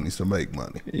bank's money to make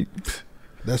money.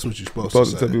 That's what you're supposed to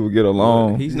say. Tell people get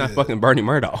along. He's not fucking Bernie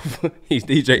Murdoch. He's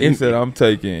DJ Envy. He said, "I'm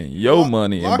taking your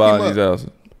money and buying these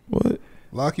houses." What?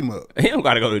 Lock him up. He don't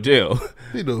got to go to jail.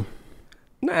 He do.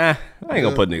 Nah, I ain't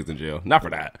gonna put niggas in jail. Not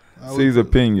for that. Caesar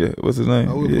Pena. What's his name?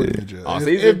 I would put him in jail. Oh,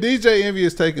 if DJ Envy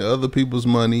is taking other people's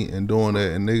money and doing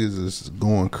that and niggas is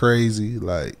going crazy,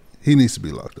 like, he needs to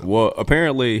be locked up. Well,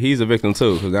 apparently he's a victim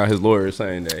too, because now his lawyer is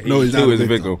saying that he's not a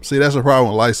victim. See, that's the problem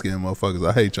with light-skinned motherfuckers.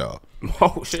 I hate y'all.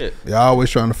 Oh, shit. Y'all always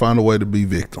trying to find a way to be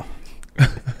victim.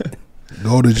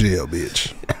 Go to jail,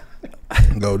 bitch.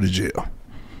 Go to jail.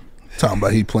 Talking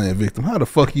about he playing victim. How the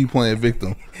fuck you playing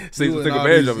victim? Caesar took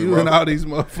advantage of it, bro. You and all these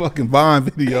motherfucking Vine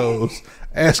videos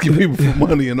asking people for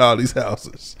money in all these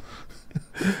houses.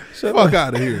 Fuck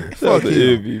out of here. Fuck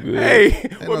you.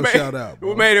 Hey,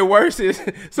 what made it worse is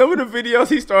some of the videos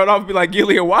he started off be like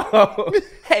Gillian Wallow.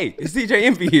 Hey, it's DJ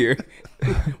Envy here.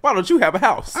 Why don't you have a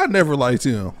house? I never liked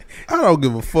him. I don't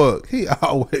give a fuck. He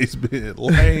always been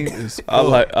lame as fuck.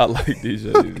 I like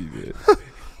DJ Envy, man.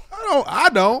 I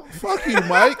don't. Fuck you,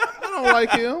 Mike. I don't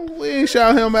like him. We ain't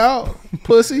shout him out,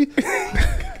 pussy.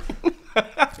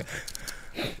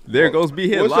 There goes B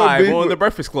Hit live on the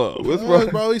Breakfast Club. What's wrong,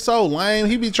 bro? He's so lame.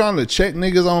 He be trying to check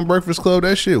niggas on Breakfast Club.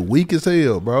 That shit weak as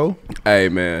hell, bro. Hey,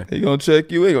 man. He gonna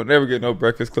check you. He gonna never get no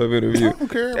Breakfast Club interview. I don't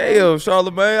care. Damn,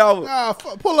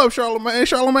 Charlamagne. Pull up Charlamagne.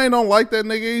 Charlamagne don't like that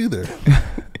nigga either.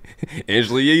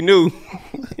 Angela Yee knew.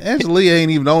 Angela Yee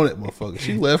ain't even on that motherfucker.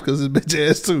 She left because his bitch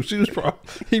ass too.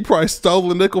 He probably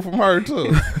stole a nickel from her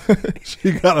too.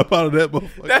 She got up out of that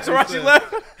motherfucker. That's why she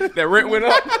left. That rent went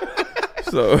up.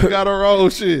 So she got her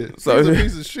own shit. So he's a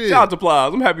piece of shit. Shout out to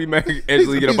Plies. I'm happy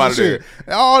Angela get up out of there.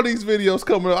 And all these videos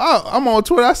coming up. I'm on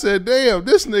Twitter. I said, damn,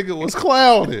 this nigga was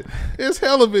clouded. It's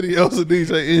hella videos of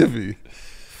DJ Envy.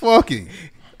 Fucking.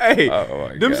 Hey,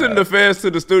 them sending the fans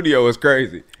to the studio is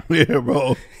crazy. Yeah,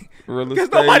 bro. Because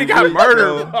nobody got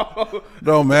murdered, bro.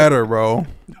 Don't matter, bro.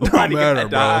 Nobody got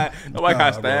died. Nobody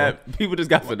got stabbed. Bro. People just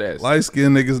got finessed. Light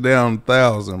skinned niggas down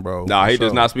 1,000, bro. Nah, he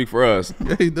does not speak for us.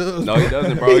 Yeah, he does. No, he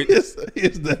doesn't, bro. He is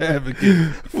the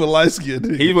advocate for light skinned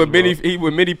niggas. He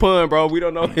with Minnie Pun, bro. We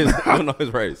don't know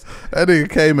his race. That nigga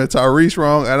came at Tyrese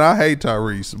wrong, and I hate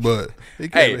Tyrese, but he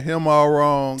came at him all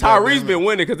wrong. Tyrese been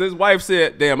winning because his wife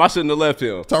said, damn, I shouldn't have left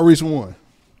him. Tyrese won.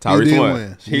 Tyrese did won.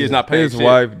 win. He is Yeah. not paying His shit.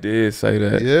 wife did say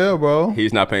that. Yeah, bro.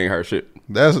 He's not paying her shit.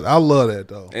 I love that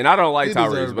though. And I don't like He Tyrese,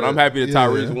 deserved but I'm that. happy that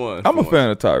Tyrese Yeah. won. I'm a fan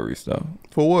of Tyrese though.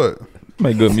 For what?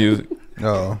 Make good music.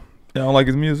 Oh, Y'all don't like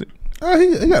his music?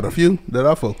 he got a few that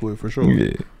I fuck with for sure.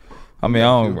 Yeah. I mean,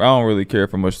 I don't really care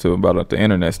for much too about the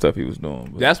internet stuff he was doing.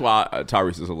 But. That's why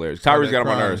Tyrese is hilarious. Tyrese that got on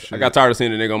my crying nerves. shit. I got tired of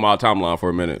seeing the nigga on my timeline for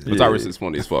a minute. But Yeah. Tyrese is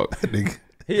funny as fuck.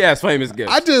 He has famous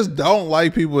gifts. I just don't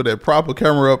like people that prop a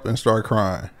camera up and start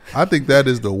crying. I think that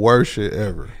is the worst shit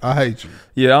ever. I hate you.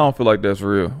 Yeah, I don't feel like that's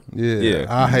real. Yeah.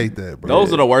 I hate that, bro.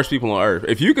 Those are the worst people on earth.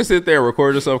 If you can sit there and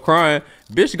record yourself crying,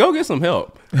 bitch, go get some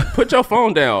help. Put your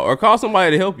phone down or call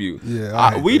somebody to help you. Yeah,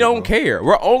 I hate we that, don't bro. care.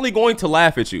 We're only going to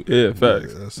laugh at you. Yeah,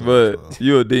 facts. that sounds but so.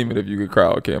 you a demon if you could cry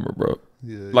on camera, bro.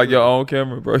 Yeah, like your own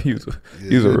camera, bro. He's a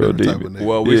real different type of demon. nigga.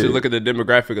 Well, we Yeah. should look at the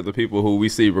demographic of the people who we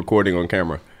see recording on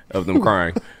camera of them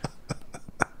crying.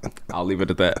 I'll leave it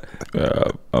at that.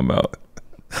 I'm out.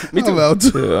 Me too. I'm out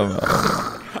too. Yeah, I'm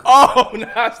out. Oh,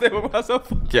 now I stand with myself.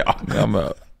 Fuck y'all. I'm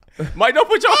out. Mike, don't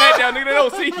put your head down, nigga. They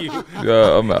don't see you.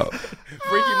 Yeah, I'm out.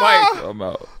 Freaky Mike. I'm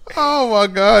out. Oh my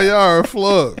God, y'all are a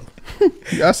flug.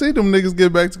 I see them niggas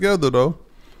get back together though.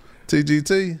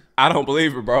 TGT. I don't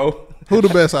believe it, bro. Who the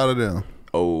best out of them?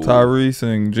 Oh, Tyrese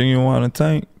and Genuine and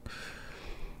Tank.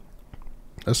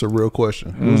 That's a real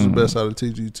question. Who's the best out of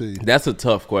TGT? that's a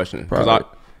tough question. Because Probably.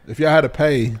 If y'all had to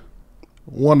pay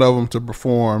one of them to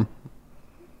perform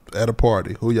at a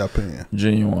party, who y'all paying?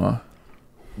 Genuine.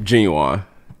 Genuine.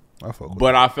 I fuck with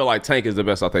But I feel like Tank is the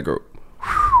best out that group.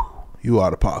 you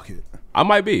out of pocket. I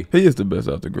might be. He is the best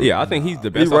out the group. Yeah, I think he's the He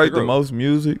best out the write the group. most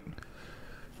music.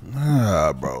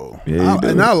 Ah, bro. Yeah, he do.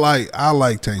 And I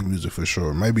like Tank music for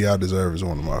sure. Maybe I Deserve is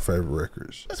one of my favorite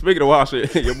records. Speaking of wild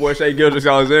shit, your boy Shea Gildress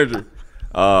Alexander.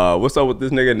 What's up with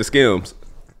this nigga in the Skims?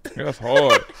 That's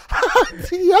hard.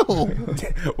 Yo,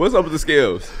 What's up with the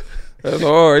Skims? That's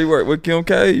hard. He worked with Kim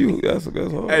K. That's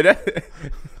hard. Hey, that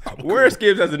where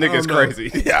Skims as a nigga is I don't know.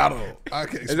 crazy. Yeah, I don't. I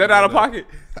can't. Is that out of pocket?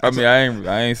 I mean,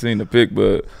 I ain't seen the pic,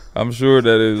 but I'm sure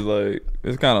that is like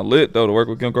it's kind of lit though to work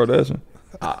with Kim Kardashian.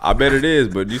 I bet it is,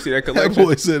 but you see that That collection?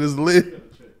 boy said it's lit.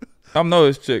 I know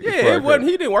his chick. is Yeah, probably it wasn't.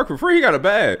 crazy. He didn't work for free. He got a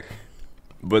bag.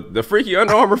 But the freaky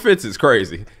Under Armour fits is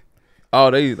crazy. Oh,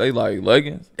 they like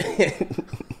leggings. I just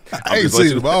ain't let seen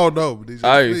you- them. I don't know. But these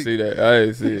I ain't speak. see that. I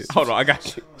ain't see it. Hold on, I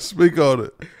got you. Speak on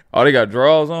it. Oh, they got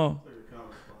drawers on.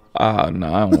 Ah,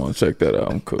 no, I don't want to check that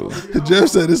out. I'm cool. Jeff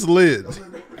said it's lit.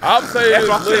 I'm saying That's it's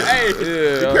what I'm lit. saying.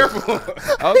 Hey, Yeah, be careful.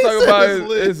 I was talking about it's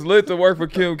lit. it's lit to work for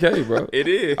Kim K, bro. It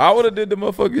is. I would have did the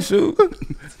motherfucking shoot.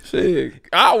 Shit,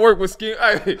 I work with Kim.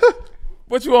 Hey,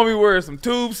 what you want me to wear? Some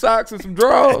tube socks and some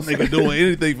drawers? Nigga doing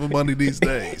anything for money these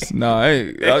days. Nah, I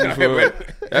ain't. I just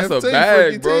that's a FT,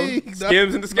 bag, freaky bro. T.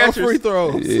 Skims and the No Skechers. free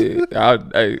throws. Yeah,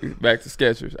 hey, back to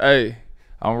Skechers. Hey,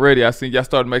 I'm ready. I seen y'all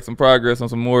started to make some progress on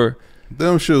some more.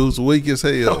 Them shoes weak as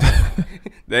hell.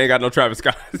 They ain't got no Travis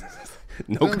Scott.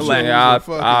 No Them collab. shoes Yeah, are I'll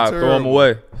fucking throw them terrible.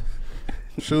 away.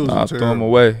 Shoes I'll are throw them terrible.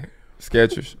 away.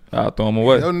 Skechers. I'll throw them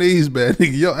away. Your knees bad,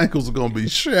 nigga. Your ankles are gonna be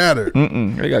shattered.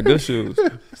 They got good shoes.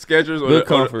 Skechers Good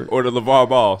comfort. or the LeVar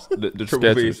Balls. The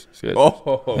triple B. Skechers.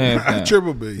 Oh, Hands down.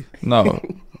 Triple B. No,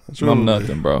 Triple I'm B.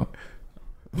 nothing, bro.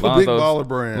 Big baller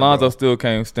brand. Lonzo bro. still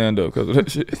can't stand up because of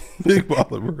that shit. Big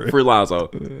baller brand. free Lonzo.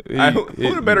 Hey,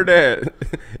 who the better dad?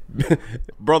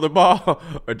 Brother Ball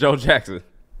or Joe Jackson?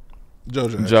 Joe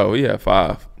Jackson. Joe, he had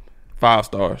five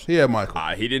stars. He had Michael.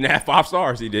 He didn't have 5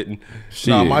 stars. He didn't. Nah,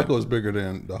 Shit. Michael is bigger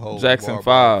than the whole Jackson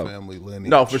Barber 5. family lineage.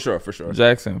 No, for sure.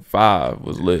 Jackson 5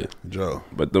 was lit. Joe.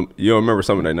 But you don't remember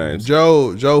some of their names.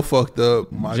 Joe fucked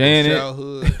up Michael's Janet.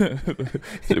 childhood.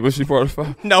 Was she part of the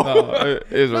 5? No.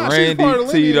 It's Nah, she's Randy, part of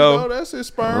the lineage, Tito, bro. That's his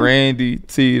sperm. Randy,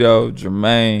 Tito,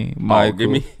 Jermaine, Michael. give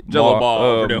me Jello Ball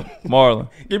over them. Marlon.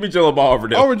 Give me Jello Ball over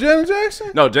there. Over Janet Jackson?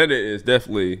 No, Janet is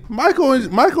definitely. Michael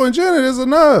and Janet is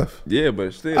enough. Yeah,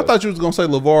 but still. I thought you was gonna say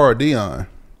LeVar or Deion.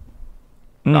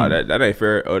 No, that ain't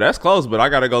fair. Oh, that's close, but I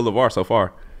gotta go LeVar so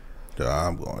far. Yeah,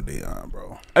 I'm going Deion,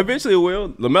 bro. Eventually it will.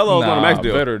 LaMelo's on a max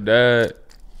deal. better dad.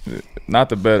 Not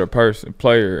the better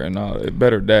player, and all.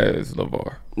 Better dad is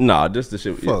LeVar. Nah, just the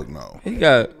shit. Fuck no. He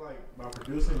got. By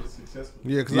producing is successful.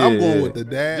 Yeah, because I'm Yeah. going with the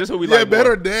dad. Just who we yeah, like better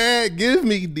more. dad. Give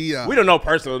me Deion. We don't know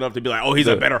personal enough to be like, oh, he's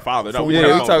a better father. No, we Yeah,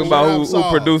 don't we know. talking From what about I've who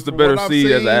saw, produced the from better what I've seed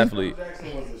as seen. an athlete.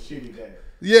 Jackson was a shitty dad.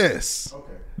 Yes. Okay.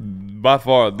 By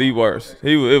far the worst.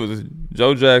 It was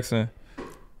Joe Jackson.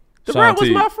 The Brad was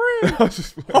Shanti. my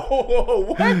friend. Oh,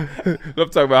 what? I'm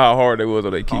talking about how hard they was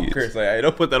on their I'm kids. curious. Like, hey,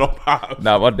 don't put that on Pops.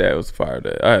 Nah, my dad was a fire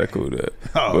dad. I had a cool dad.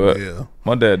 Oh, but yeah.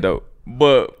 My dad dope.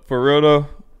 But for real though,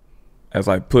 as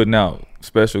like putting out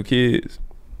special kids,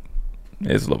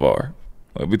 it's LeVar.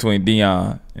 Like between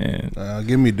Deion and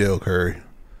Give me Dale Curry.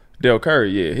 Dale Curry,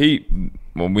 yeah,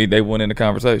 they went in the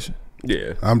conversation.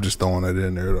 Yeah, I'm just throwing that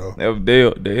in there though. That was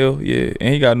Dale, yeah,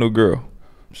 and he got a new girl.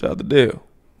 Shout out to Dale.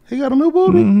 He got a new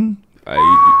booty. Mm-hmm. Hey,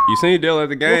 you seen Dale at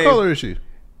the game? What color is she?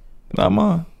 Not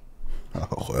mine.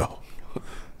 Oh well.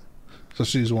 So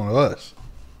she's one of us.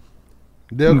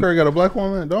 Dale Curry got a black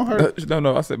woman. Don't hurt.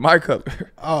 No, I said my color.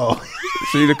 Oh,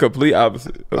 She's the complete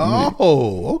opposite of me.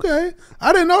 oh, okay.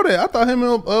 I didn't know that. I thought him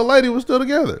and a lady was still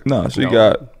together. No, she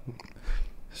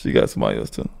got somebody else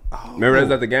too. Remember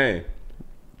that's at the game.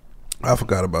 I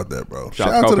forgot about that, bro. Shout Shout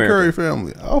out out to to the Curry co-parenting.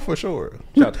 family. Oh, for sure.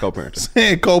 Shout out to co-parenting.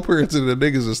 Saying co-parenting the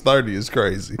niggas is 30 is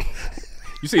crazy.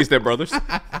 You see Step Brothers?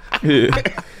 Yeah.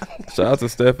 Shout out to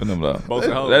Steph and them though. Both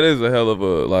at home. That is a hell of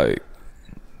a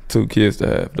two kids to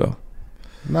have though.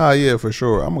 Nah, yeah, for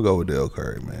sure. I'm gonna go with Dale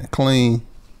Curry, man. Clean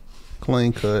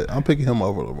cut. I'm picking him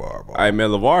over LeVar Ball. Hey man,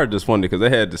 LeVar just funny because they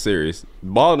had the series.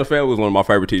 Ball in the Family was one of my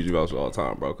favorite TV shows of all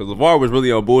time, bro. Because LeVar was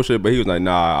really on bullshit, but he was like,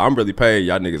 "Nah, I'm really paid.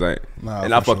 Y'all niggas ain't." Nah,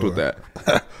 and I for fucked sure. with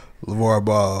that. LeVar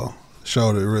Ball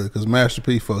showed it really because Master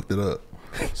P fucked it up.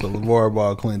 So LeVar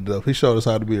Ball cleaned it up. He showed us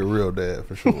how to be a real dad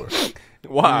for sure.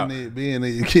 Wow. Being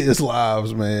in your kids'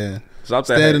 lives, man. Stop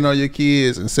that Standing hate. on your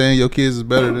kids and saying your kids is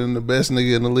better than the best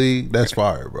nigga in the league. That's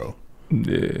fire, bro.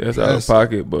 Yeah, that's out of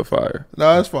pocket, but fire.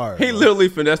 No, that's fire. He literally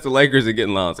finessed the Lakers and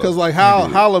getting Lonzo. Because like how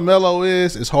LaMelo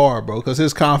is hard, bro. Because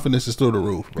his confidence is through the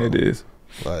roof, bro. It is.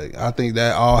 Like I think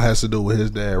that all has to do with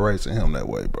his dad raising him that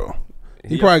way, bro.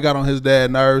 He probably got on his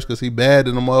dad nerves because he bad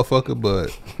than a motherfucker, but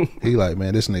he like,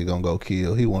 man, this nigga gonna go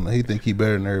kill. He think he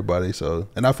better than everybody. So,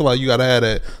 and I feel like you gotta have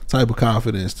that type of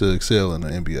confidence to excel in the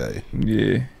NBA.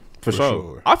 Yeah. For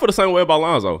sure. I feel the same way about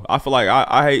Lonzo. I feel like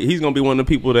I hate he's gonna be one of the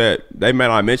people that they may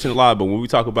not mention a lot, but when we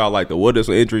talk about like the what ifs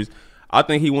or injuries, I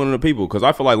think he one of the people because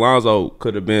I feel like Lonzo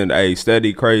could have been a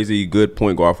steady, crazy, good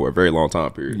point guard for a very long time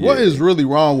period. What is really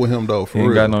wrong with him though? For He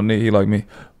ain't real, got no knee. He like me.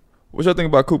 What y'all think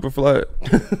about Cooper Flag?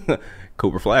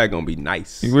 Cooper Flag gonna be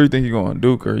nice. Where do you think he going?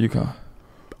 Duke or UConn?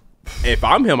 If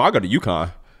I'm him, I go to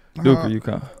UConn. Duke or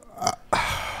UConn?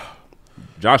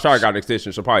 Josh Hart got an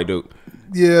extension, so probably Duke.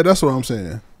 Yeah, that's what I'm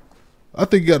saying. I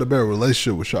think he got a better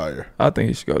relationship with Shire. I think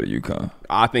he should go to UConn.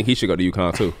 I think he should go to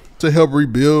UConn too. To help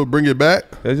rebuild, bring it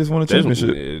back. They just won a championship.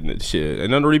 Shit,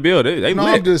 ain't nothing to rebuild. They No,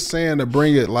 lit. I'm just saying to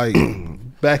bring it like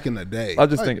back in the day. I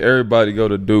just think everybody go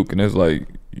to Duke, and it's like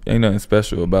ain't nothing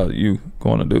special about you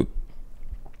going to Duke.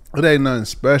 It ain't nothing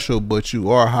special, but you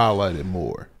are highlighted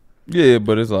more. Yeah,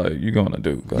 but it's like you going to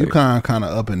Duke. Like, You kind of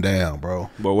up and down, bro.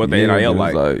 But what the yeah, NIL but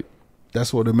it's like?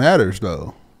 That's what it matters,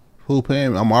 though. Who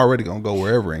paying me? I'm already gonna go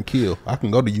wherever and kill. I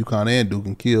can go to UConn and Duke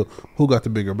and kill. Who got the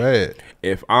bigger bag?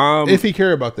 If he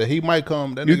care about that, he might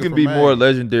come. That you nigga can from be Maine. more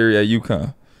legendary at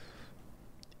UConn.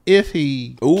 If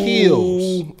he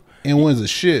kills and wins a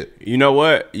shit. You know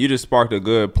what? You just sparked a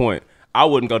good point. I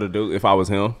wouldn't go to Duke if I was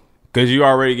him. Because you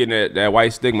already getting that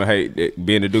white stigma hate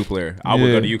being a Duke player. I would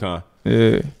go to UConn.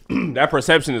 Yeah. That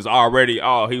perception is already,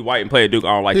 he white and play at Duke. I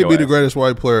don't like He'd your be the ass. greatest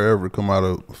white player ever to come out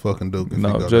of fucking Duke. If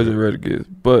No, he go JJ there. Redick is.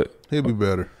 But He'll be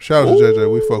better. Shout out to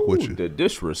JJ. We fuck with you. The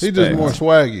disrespect. He just more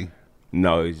swaggy.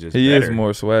 No, he's just he better. is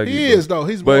more swaggy. He but- is, though.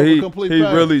 He's but more of he, a complete he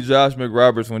package. really Josh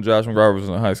McRoberts when Josh McRoberts was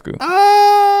in high school.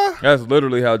 That's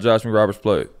literally how Josh McRoberts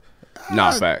played.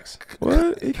 Nah, facts.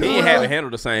 What? He ain't have it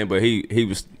handled the same, but he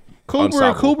was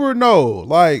Cooper, no.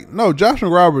 Josh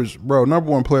McRoberts, bro,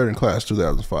 #1 player in class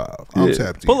 2005. I'm Yeah.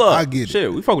 tapped in. Pull up. I get Shit,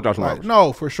 it. we fuck with Josh Like, McRoberts.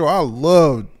 no, for sure. I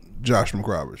love Josh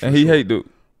McRoberts. And he hate Duke.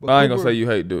 But I ain't gonna Cooper- say you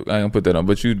hate Duke. I ain't gonna put that on.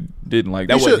 But you didn't like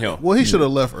That Duke. wasn't him. Well, he should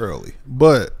have left early.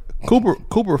 But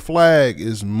Cooper Flag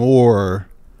is more,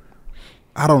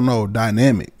 I don't know,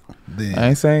 dynamic than I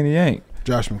ain't saying he ain't.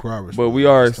 Josh McRoberts. But we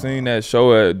already seen that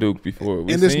show at Duke before.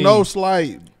 We And there's seen- no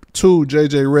slight to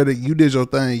JJ Redick. You did your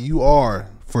thing. You are,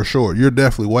 for sure. You're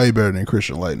definitely way better than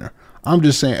Christian Laettner. I'm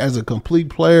just saying, as a complete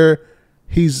player,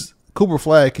 Cooper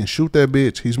Flag can shoot that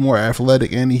bitch. He's more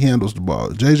athletic and he handles the ball.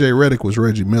 JJ Redick was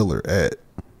Reggie Miller at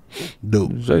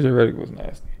Duke. JJ Redick was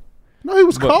nasty. No, he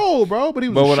was cold, bro, but he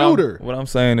was a what shooter. what I'm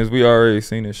saying is we already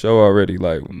seen this show already.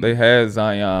 Like they had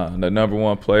Zion, the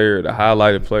 #1 player, the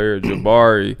highlighted player,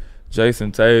 Jabari,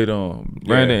 Jason Tatum,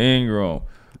 Brandon Ingram.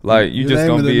 Like you You're just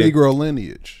gonna naming be the Negro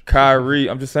lineage. Kyrie.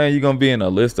 I'm just saying you're gonna be in a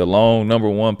list of long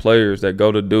 #1 players that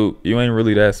go to Duke. You ain't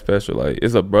really that special. Like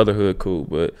it's a brotherhood, cool,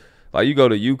 but like you go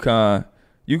to UConn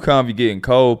be getting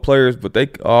cold players, but they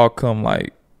all come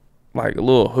like a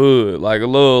little hood, like a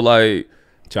little like.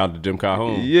 Shout out to Jim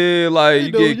Calhoun. Yeah, like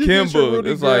you dude, get you get your Kimba. Rudy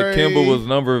It's like Gray, Kimba was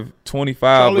number 25,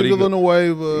 Charlie but he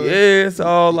Villanueva. yeah, it's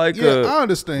all like Yeah, I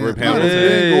understand. Rip I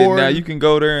understand yeah. Gordon. Now you can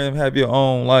go there and have your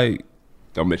own like.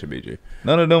 Don't mention BJ.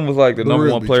 None of them was like the The number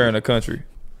real one player BJ. in the country.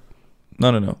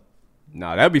 None of them.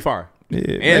 Nah, that'd be fire. Yeah,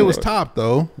 And They was top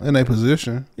though in their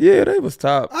position. Yeah, they was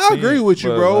top. I agree with you,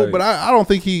 bro, like, but I don't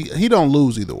think he don't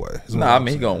lose either way. Nah, I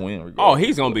mean he gonna win. Regardless. Oh,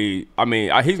 he's gonna be. I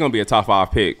mean, he's gonna be a top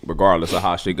 5 pick regardless of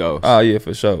how shit goes. Oh yeah,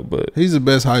 for sure. But He's the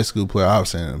best high school player I've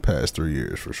seen in the past 3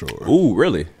 years for sure. Ooh,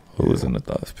 really? who was in the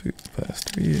thoughts pick the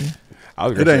past 3 years? I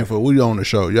was It gonna ain't say, for we on the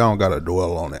show. Y'all don't gotta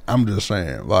dwell on it. I'm just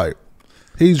saying, like,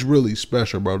 he's really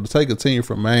special, bro. To take a team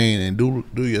from Maine and do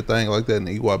your thing like that in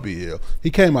the EYBL, he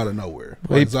came out of nowhere.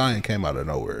 Like Zion came out of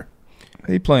nowhere.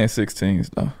 He playing 16s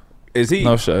though. Is he?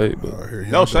 No shade, but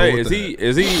No shade.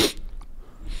 Is he?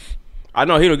 I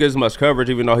know he don't get as much coverage,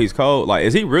 even though he's cold. Like,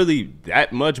 is he really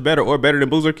that much better or better than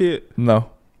Boozer Kid? no.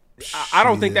 I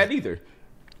don't think that either.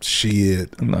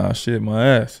 Shit. Nah, shit, my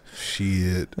ass.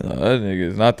 Shit. Nah, that nigga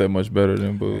is not that much better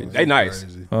than Boo. They nice.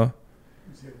 Crazy. Huh?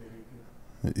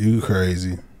 You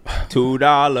crazy.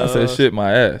 $2. I said shit,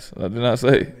 my ass. I did not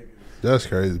say. That's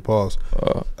crazy. Pause.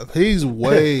 He's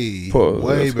way Pause.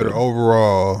 way That's better crazy.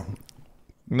 overall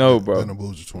No, bro. than the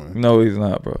Boozer Twin. No, he's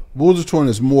not, bro. Boozer Twin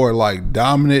is more like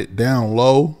dominant down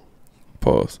low.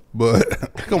 Pause.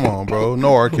 But come on, bro.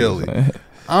 No R. Kelly.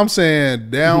 I'm saying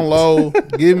down low,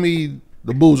 give me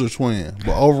the Boozer Twin.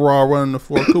 But overall running the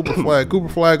floor, Cooper Flag. Cooper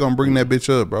Flag gonna bring that bitch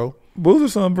up, bro. Boozer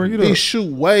son, bring it He up.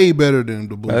 shoot way better than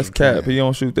the Boozer That's Twin. cap. He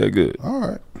don't shoot that good. All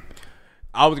right.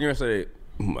 I was gonna say,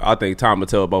 I think time will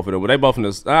tell both of them. But they both in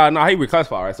this. No, he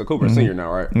reclassified, right? So Cooper's senior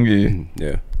now, right? Yeah.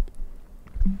 Yeah.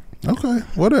 Okay.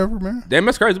 Whatever, man. Damn,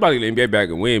 that's crazy. About to get the NBA back,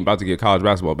 and we ain't about to get college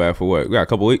basketball back for what? We got a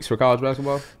couple weeks for college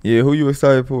basketball. Yeah, who you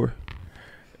excited for?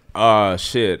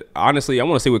 Shit. Honestly, I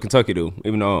want to see what Kentucky do.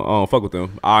 Even though I don't fuck with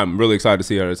them, I'm really excited to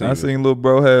see how their team I is. seen little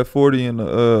bro had 40 in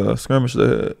the scrimmage they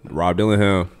had. Rob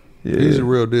Dillingham. Yeah, He's a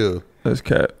real deal. that's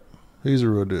cap. He's a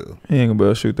real deal. He ain't gonna be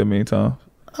able to shoot that many times.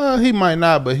 He might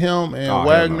not, but him and Oh,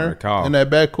 Wagner hell no. in that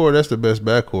backcourt, that's the best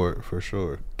backcourt for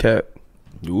sure. Cap.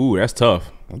 Ooh, that's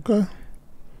tough. Okay.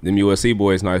 Them USC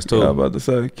boys nice too. I was about to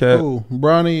say cap. Cool.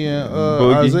 Bronny and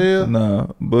Boogie. Isaiah. Nah,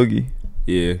 Boogie.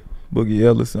 Yeah, Boogie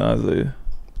Ellis and Isaiah.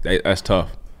 that's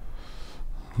tough.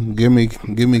 Give me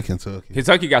Kentucky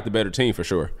Kentucky got the better team for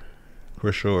sure.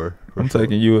 for sure. I'm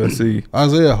taking USC.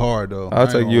 Isaiah hard though. I'll I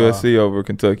take ain't gonna USC over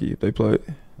Kentucky if they play.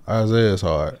 lie. Isaiah's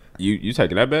hard. You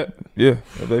taking that bet? Yeah,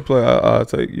 if they play, I'll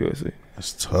take USC.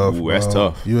 It's tough. Ooh, that's bro.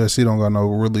 tough. USC don't got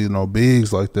no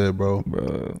bigs like that, bro.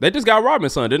 Bro, They just got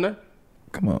Robinson, didn't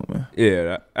come on, man. they?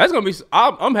 Yeah, that's gonna be.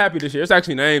 I'm happy this year. It's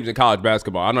actually names in college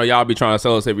basketball. I know y'all be trying to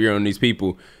sell us every year on these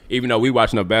people, even though we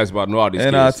watch enough basketball to know all these.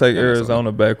 And kids. I'll take Yeah,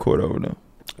 Arizona backcourt over them.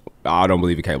 I don't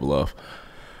believe in Cable Love.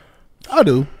 I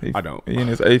do. I don't. He in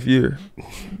his 8th year.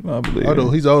 I believe. I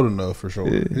do. He's old enough for sure.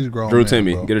 Yeah. He's grown. Drew man,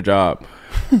 Timmy, bro. get a job.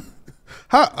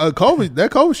 COVID.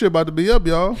 That COVID shit about to be up,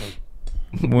 y'all.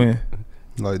 When?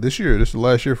 Like this year. This is the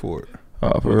last year for it.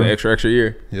 Oh, for With the real? extra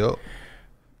year. Yep.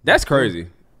 That's crazy.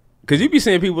 Cause you be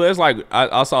seeing people. It's like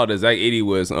I saw that Zach Edey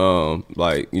was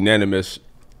like unanimous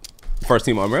first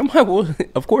team all. I'm like, well,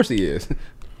 of course he is.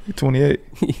 He 28.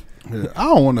 Yeah. I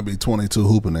don't want to be 22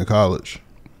 hooping in college.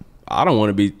 I don't want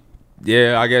to be.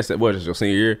 Yeah, I guess that was your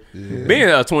senior year. Yeah. Being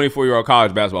a 24-year-old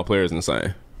college basketball player is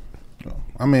insane.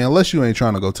 I mean, unless you ain't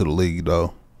trying to go to the league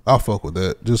though, I'll fuck with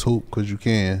that. Just hoop because you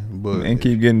can, but And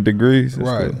keep getting degrees. That's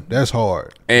right. cool. That's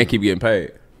hard. And keep getting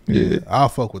paid. Yeah, I'll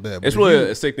fuck with that. But It's if really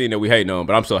you- a sick thing that we hating on,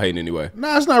 but I'm still hating anyway.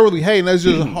 Nah, it's not really hating. That's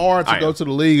just hard to I go am. to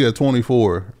the league at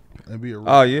 24 and be a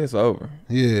Oh, yeah, it's over.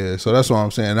 yeah. So that's what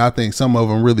I'm saying. I think some of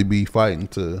them really be fighting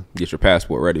to Get your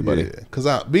passport ready, buddy.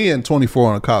 Because being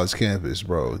 24 on a college campus,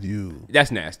 bro,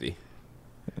 That's nasty.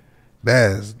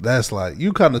 that's like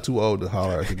you kind of too old to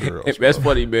holler at the girls. That's bro.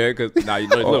 funny, man. Because now you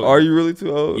look. Oh, are you really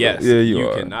too old? Yes. Yeah, you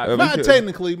are. cannot. If Not you-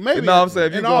 technically, maybe. No, I'm saying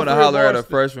if you're in all going to three holler at a varsity-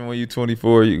 freshman when you're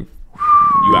 24, you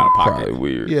You out of probably pocket.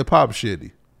 weird. Yeah, pop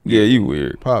shitty. Yeah, you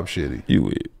weird. Pop shitty. You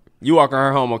weird. You walking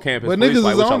her home on campus. But police niggas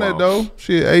like, is what on y'all that though.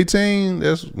 Shit, 18.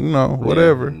 That's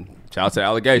whatever. Shout out to You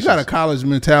allegations. got a college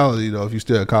mentality though. If you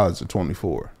still at college at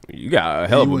 24, You got a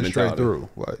hell of you a went straight mentality. through.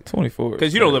 Like 24.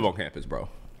 Because you don't live on campus, bro.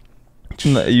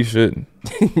 No, you shouldn't.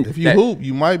 if you hoop,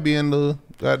 you might be in the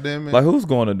goddamn it. Like, who's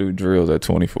going to do drills at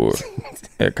 24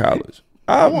 at college?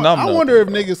 I wonder if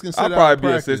niggas can sit I'll out probably and be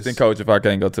practice. assistant coach if I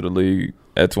can't go to the league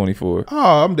at 24.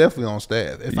 Oh, I'm definitely on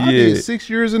staff. If I Yeah. did 6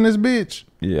 years in this bitch,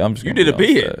 Yeah, I'm just. You gonna did a be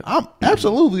on bid. staff. I'm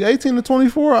absolutely 18 to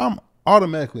 24. I'm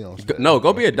automatically on staff. No,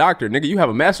 go be a doctor, nigga. You have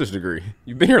a master's degree.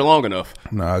 You've been here long enough.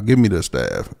 Nah, give me the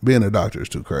staff. Being a doctor is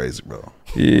too crazy, bro.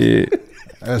 Yeah,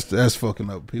 That's fucking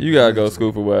up people. you gotta go to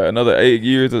school for what? Another 8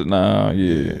 years? Nah,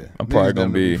 yeah. I'm probably Niggas gonna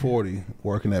done be. 40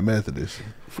 working at Methodist.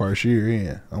 First year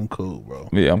in, I'm cool, bro.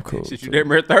 Yeah, I'm cool. Shit, you damn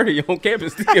near 30. You on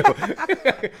campus still.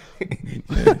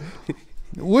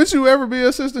 Would you ever be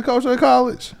assistant coach at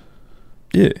college?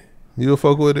 Yeah, You'll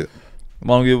fuck with it? As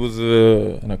long as it was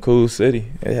in a cool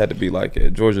city. It had to be like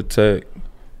at Georgia Tech.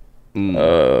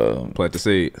 Plant the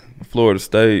seed. Florida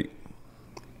State.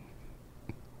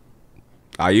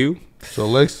 Are you? So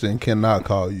Lexington cannot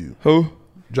call you. Who?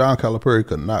 John Calipari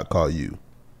could not call you.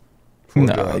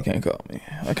 Nah, he can't call me.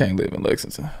 I can't live in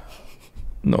Lexington.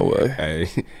 No way.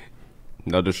 Hey,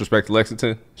 no disrespect to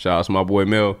Lexington. Shout out to my boy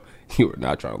Mel. You were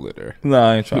not trying to live there.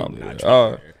 Nah, I ain't trying to live there.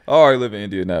 I already live in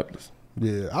Indianapolis.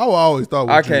 Yeah, I always thought.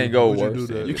 I can't go worse.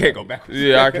 You can't go back.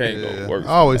 Yeah, I can't go worse.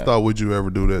 I always thought, would you ever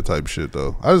do that type of shit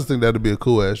though? I just think that'd be a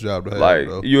cool ass job to have. Like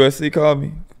though. USC called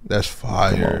me. That's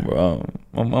fire. Come on,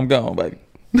 bro. I'm gone, baby.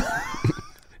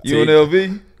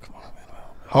 UNLV.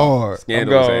 Hard. I'm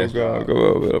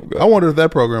gone. I wonder if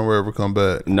that program will ever come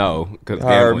back. No, because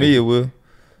hire me, it will.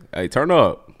 Hey, turn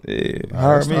up. Yeah,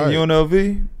 hire me,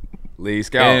 UNLV. Lead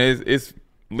scout. And it's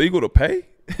legal to pay.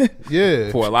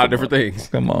 Yeah, for a lot of different things.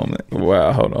 Come on, man.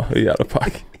 Wow, hold on. He out of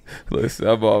pocket. Listen,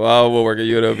 I won't work at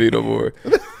UNLV no more.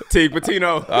 Teague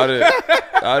Patino.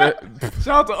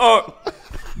 Shout out to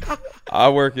I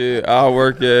work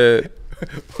at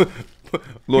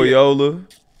Loyola,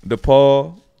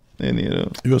 DePaul,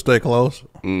 and you'll stay close.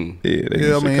 Yeah,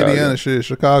 I mean Indiana shit.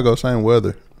 Chicago, same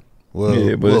weather. Well,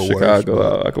 yeah, but in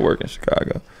Chicago, I could work in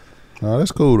Chicago. No,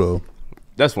 that's cool though.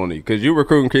 That's funny because you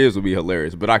recruiting kids would be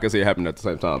hilarious, but I can see it happening at the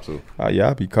same time too. Oh yeah,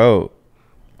 I be cold.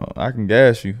 I can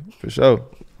gas you for sure.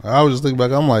 I was just thinking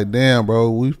back. I'm like, damn, bro.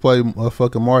 We played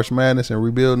fucking March Madness and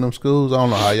rebuilding them schools. I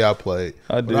don't know how y'all played.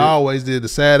 But I always did the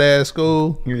sad ass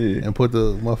school and put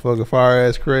the motherfucking fire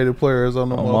ass creative players on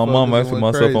the. My mom actually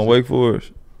myself on Wake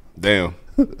Forest. Damn.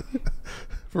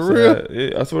 For real?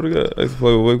 Yeah, I swear to God, I used to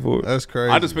play with Wake Forest. That's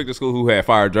crazy. I just picked a school who had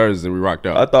fire jerseys and we rocked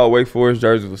out. I thought Wake Forest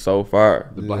jerseys was so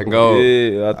fire. The black and gold.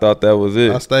 Yeah, I thought that was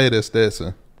it. I stayed at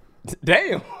Stetson.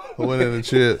 Damn. I went in the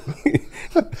chip.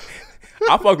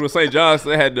 I fucked with St. John's.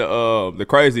 They had the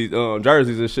crazy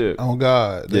jerseys and shit. Oh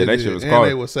God, yeah, that shit was and hard.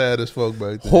 they was sad as fuck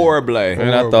back then. Horribly.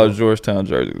 And I thought Georgetown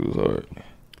jerseys was hard.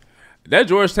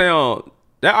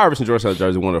 That Iverson Georgetown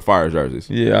jersey, one of the fire jerseys.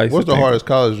 Yeah, what's the hardest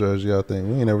college jersey y'all think?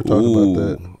 We ain't never talked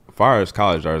about that. Fire's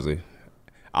college jersey.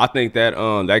 I think that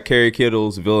that Kerry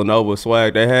Kittles Villanova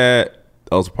swag they had,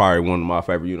 those are probably one of my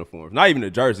favorite uniforms. Not even the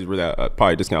jerseys were that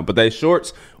probably discount, but they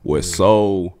shorts was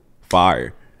so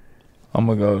fire. I'm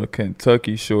gonna go to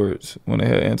Kentucky shorts when they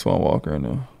had Antoine Walker in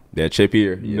them. That chip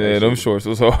here. Yeah, them shorts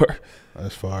was hard.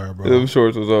 That's fire, bro. Them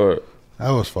shorts was hard.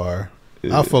 That was fire.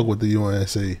 Yeah. I fuck with the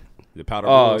UNC. The powder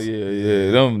Bulls. Bulls.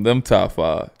 Yeah. Them top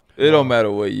 5. It don't matter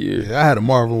what year. Yeah, I had a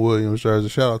Marvin Williams jersey.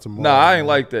 Shout out to Marvin. Nah, I ain't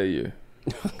like that year.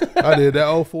 I did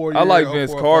that 04 year. I like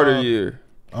Vince Carter year.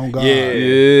 Oh God. Yeah.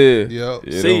 Yep.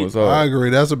 Yeah, See, I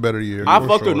agree. That's a better year. I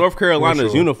fucked with North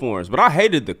Carolina's uniforms, but I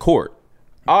hated the court.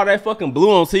 All that fucking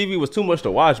blue on TV was too much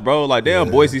to watch, bro. Like, damn,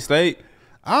 Boise State.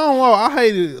 I don't know. I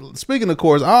hated. Speaking of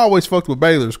courts, I always fucked with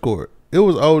Baylor's court. It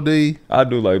was OD. I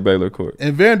do like Baylor court.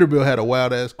 And Vanderbilt had a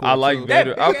wild ass court. I like too.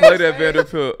 Vanderbilt. I played at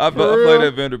Vanderbilt. I played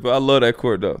at Vanderbilt. I love that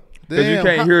court though, because you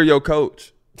can't hear your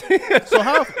coach. So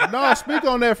how? No, speak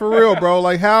on that for real, bro.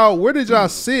 Like how? Where did y'all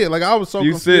sit? Like I was so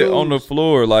You confused. sit on the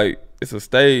floor like it's a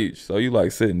stage, so you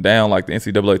like sitting down like the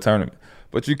NCAA tournament,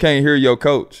 but you can't hear your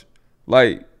coach.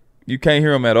 Like you can't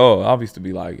hear him at all. I used to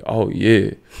be like, oh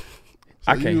yeah,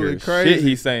 I can't hear shit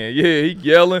he's saying. Yeah, he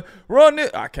yelling, run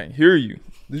it. I can't hear you.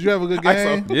 Did you have a good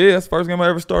game? Yeah, that's the first game I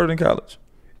ever started in college.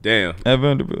 Damn. At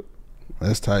Vanderbilt.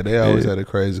 That's tight. They always had a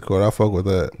crazy court. I fuck with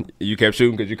that. You kept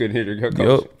shooting because you couldn't hear your coach.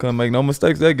 Yup, couldn't make no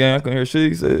mistakes that game. I couldn't hear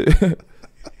shit. He said,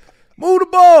 move the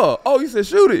ball. Oh, he said,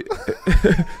 shoot it.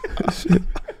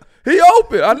 He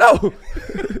open. I know.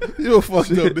 You a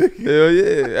fucked up nigga. Hell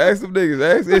yeah. Ask them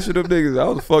niggas. Ask issue them niggas. I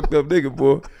was a fucked up nigga,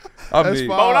 boy. That's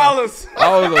 $4.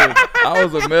 I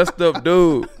was a messed up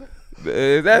dude.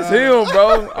 That's him,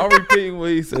 bro. I'm repeating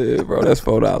what he said, bro. That's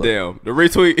 $4. Damn. The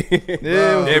retweet.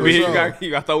 Yeah,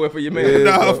 you got to throw it for your man.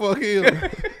 Nah, fuck him.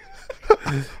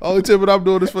 Only tip I'm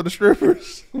doing this for the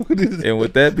strippers. And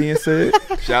with that being said,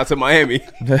 shout out to Miami.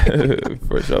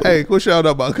 For sure. Hey, quit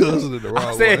shouting out my cousin in the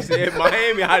wrong way. Said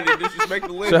Miami. How did you disrespect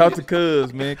the link? Shout out to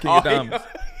Cuz, man. King of Diamonds.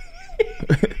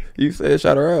 You said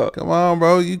shout her out. Come on,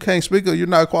 bro. You can't speak. You're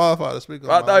not qualified to speak.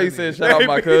 I thought you said shout out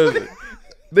my cousin.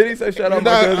 Did he say shout out my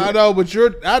cousin? I know, but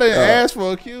I didn't ask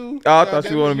for a cue. I thought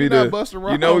you wanted me to.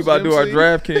 You know we about to do our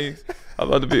DraftKings.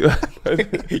 I'm about to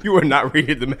be. You were not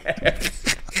reading the math.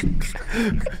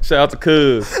 Shout out to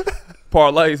Cuz.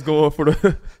 Parlay's going for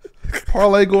the.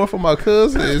 Parlay going for my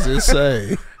cousin is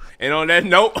insane. And on that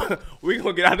note, we're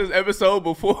going to get out of this episode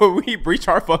before we breach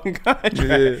our fucking contract.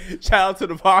 Yeah. Shout out to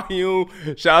the volume.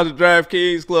 Shout out to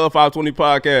DraftKings Club 520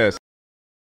 Podcast.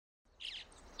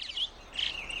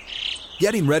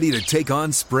 Getting ready to take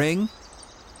on spring?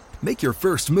 Make your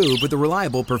first move with the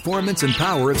reliable performance and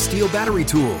power of Steel battery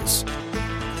tools.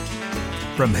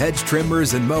 From hedge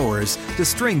trimmers and mowers to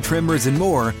string trimmers and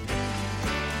more,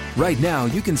 right now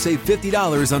you can save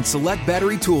 $50 on select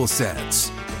battery tool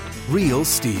sets. Real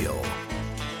Steel.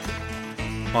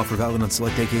 Offer valid on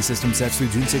select AK system sets through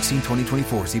June 16,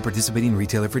 2024. See participating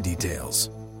retailer for details.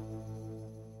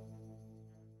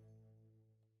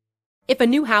 If a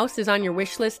new house is on your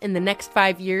wish list in the next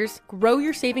 5 years, grow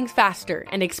your savings faster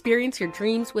and experience your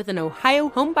dreams with an Ohio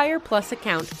Homebuyer Plus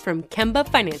account from Kemba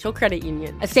Financial Credit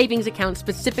Union. A savings account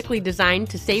specifically designed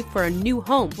to save for a new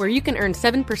home, where you can earn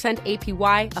 7%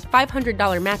 APY, a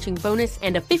 $500 matching bonus,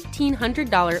 and a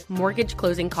 $1,500 mortgage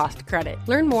closing cost credit.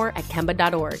 Learn more at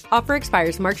Kemba.org. Offer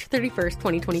expires March 31st,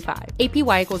 2025.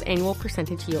 APY equals annual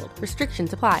percentage yield.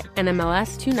 Restrictions apply.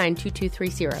 NMLS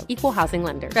 292230. Equal housing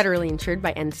lender. Federally insured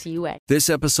by NCUA.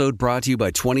 This episode brought to you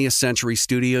by 20th Century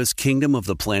Studios' Kingdom of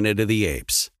the Planet of the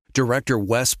Apes. Director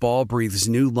Wes Ball breathes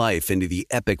new life into the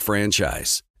epic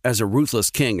franchise. As a ruthless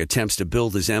king attempts to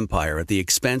build his empire at the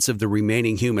expense of the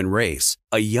remaining human race,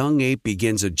 a young ape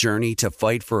begins a journey to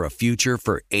fight for a future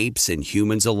for apes and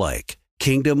humans alike.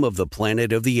 Kingdom of the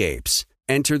Planet of the Apes.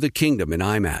 Enter the kingdom in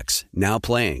IMAX, now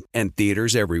playing, and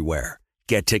theaters everywhere.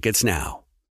 Get tickets now.